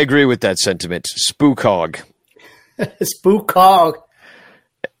 I agree with that sentiment. Spook Hog. Spook Hog.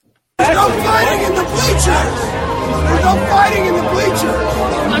 There's no fighting in the bleachers! There's no fighting in the bleachers!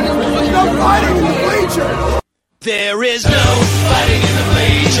 There's no fighting in the bleachers! There is no fighting in the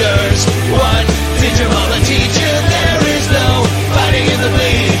bleachers. What did your mama teach you? There is no fighting in the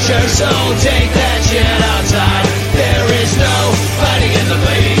bleachers. So take that shit outside. There is no fighting in the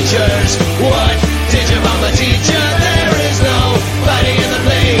bleachers. What did your mama teach you? There is no fighting in the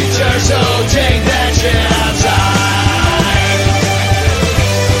bleachers. So take that shit outside.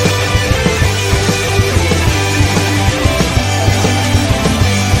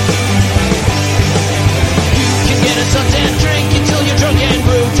 Suntan drink until you're drunk and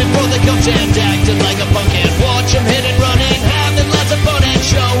rude and pour the coach and acting like a punk and watch him hit and running, having lots of fun and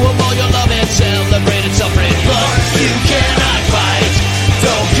show him all your love and celebrate and suffering. But you cannot fight,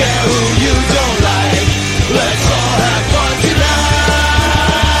 don't care who you don't like. Let's all have fun tonight.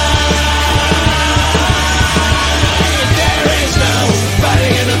 There is no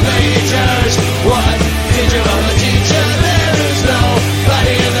fighting in the bleachers. What did your mama teach you? There is no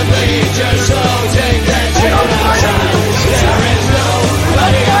fighting in the bleachers. So take that shit outside. There is no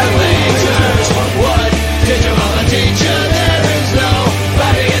fighting in the bleachers.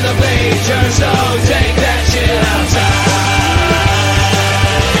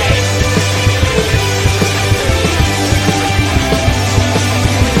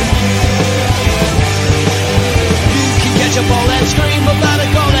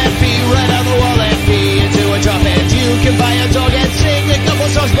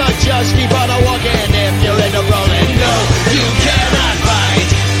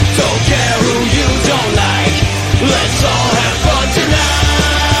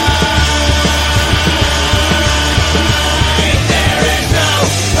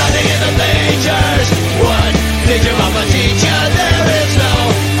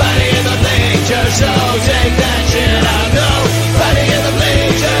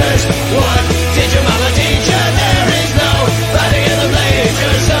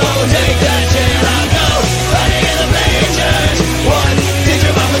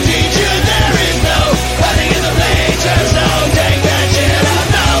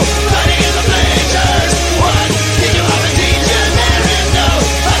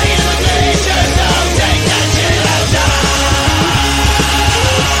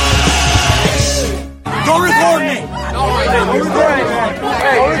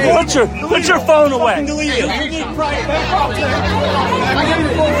 Put your phone away.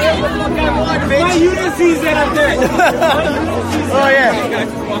 My Ulysses that up there. Oh, yeah.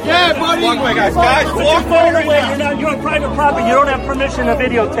 Yeah, buddy. Walk away, guys. Walk phone away. You're on private property. You don't have permission to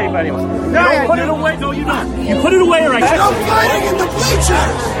videotape anyone. No, put it away. No, you don't. You put it away or I There's no fighting in the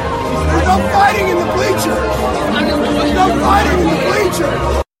bleachers. There's no fighting in the bleachers. There's no fighting in the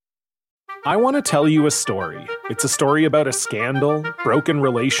bleachers. I want to tell you a story. It's a story about a scandal, broken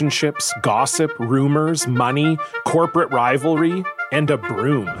relationships, gossip, rumors, money, corporate rivalry, and a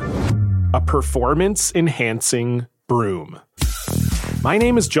broom. A performance-enhancing broom. My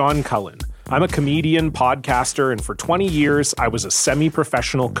name is John Cullen. I'm a comedian, podcaster, and for 20 years, I was a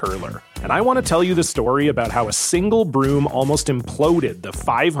semi-professional curler. And I want to tell you the story about how a single broom almost imploded the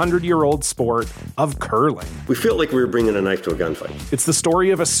 500-year-old sport of curling. We felt like we were bringing a knife to a gunfight. It's the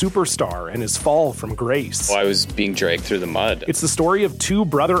story of a superstar and his fall from grace. I was being dragged through the mud. It's the story of two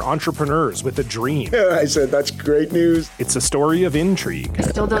brother entrepreneurs with a dream. I said, that's great news. It's a story of intrigue. I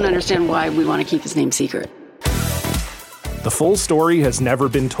still don't understand why we want to keep his name secret. The full story has never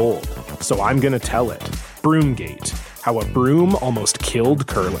been told, so I'm going to tell it. Broomgate, how a broom almost killed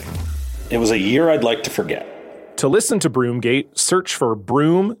curling. It was a year I'd like to forget. To listen to Broomgate, search for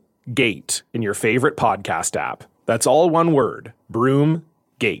Broomgate in your favorite podcast app. That's all one word,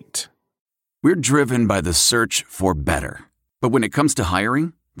 Broomgate. We're driven by the search for better. But when it comes to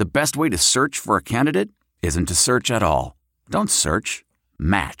hiring, the best way to search for a candidate isn't to search at all. Don't search,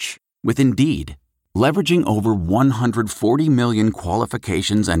 match with Indeed. Leveraging over 140 million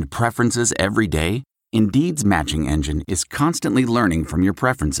qualifications and preferences every day, Indeed's matching engine is constantly learning from your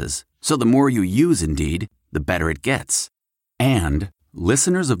preferences. So the more you use Indeed, the better it gets. And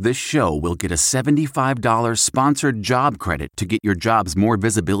listeners of this show will get a $75 sponsored job credit to get your jobs more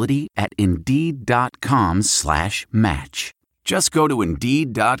visibility at Indeed.com/match. Just go to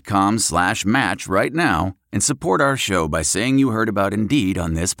Indeed.com/match right now and support our show by saying you heard about Indeed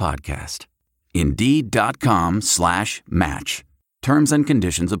on this podcast. Indeed.com/match. Terms and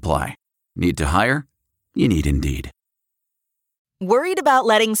conditions apply. Need to hire? You need Indeed. Worried about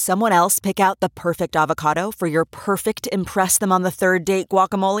letting someone else pick out the perfect avocado for your perfect impress them on the third date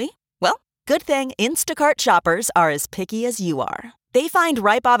guacamole? Well, good thing Instacart shoppers are as picky as you are. They find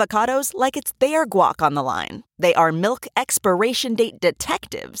ripe avocados like it's their guac on the line. They are milk expiration date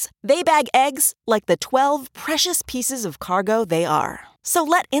detectives. They bag eggs like the 12 precious pieces of cargo they are. So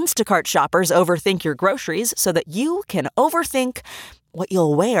let Instacart shoppers overthink your groceries so that you can overthink what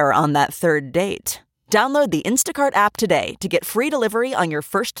you'll wear on that third date. Download the Instacart app today to get free delivery on your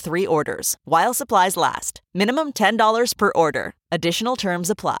first 3 orders, while supplies last. Minimum $10 per order. Additional terms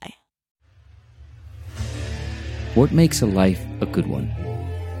apply. What makes a life a good one?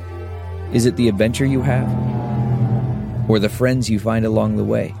 Is it the adventure you have? Or the friends you find along the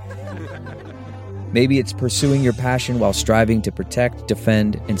way? Maybe it's pursuing your passion while striving to protect,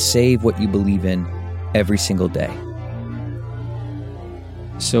 defend, and save what you believe in every single day.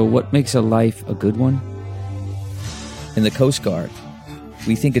 So what makes a life a good one? In the Coast Guard,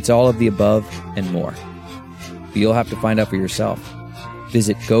 we think it's all of the above and more. But you'll have to find out for yourself.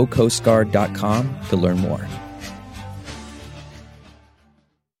 Visit gocoastguard.com to learn more.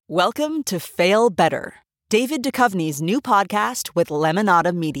 Welcome to Fail Better, David Duchovny's new podcast with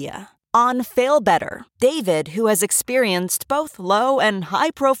Lemonada Media. On Fail Better, David, who has experienced both low and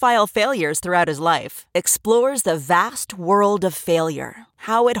high-profile failures throughout his life, explores the vast world of failure,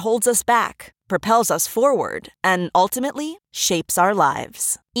 how it holds us back, propels us forward, and ultimately shapes our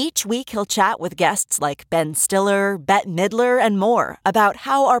lives. Each week he'll chat with guests like Ben Stiller, Bette Midler, and more about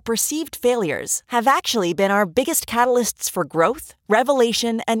how our perceived failures have actually been our biggest catalysts for growth,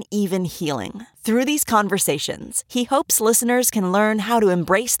 revelation, and even healing. Through these conversations, he hopes listeners can learn how to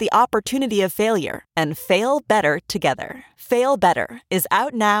embrace the opportunity of failure and fail better together. Fail Better is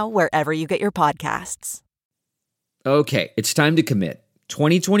out now wherever you get your podcasts. Okay, it's time to commit.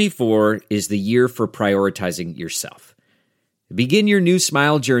 2024 is the year for prioritizing yourself. Begin your new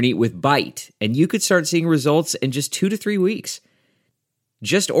smile journey with Byte, and you could start seeing results in just 2 to 3 weeks.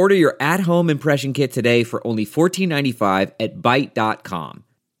 Just order your at-home impression kit today for only $14.95 at Byte.com.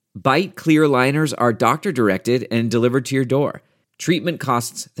 Byte clear liners are doctor-directed and delivered to your door. Treatment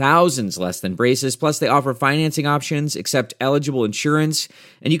costs thousands less than braces, plus they offer financing options, accept eligible insurance,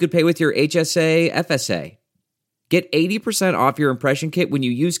 and you could pay with your HSA, FSA. Get 80% off your impression kit when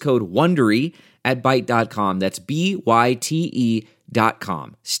you use code WONDERY at Byte.com. That's BYTE.com.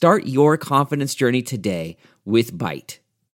 Start your confidence journey today with Byte.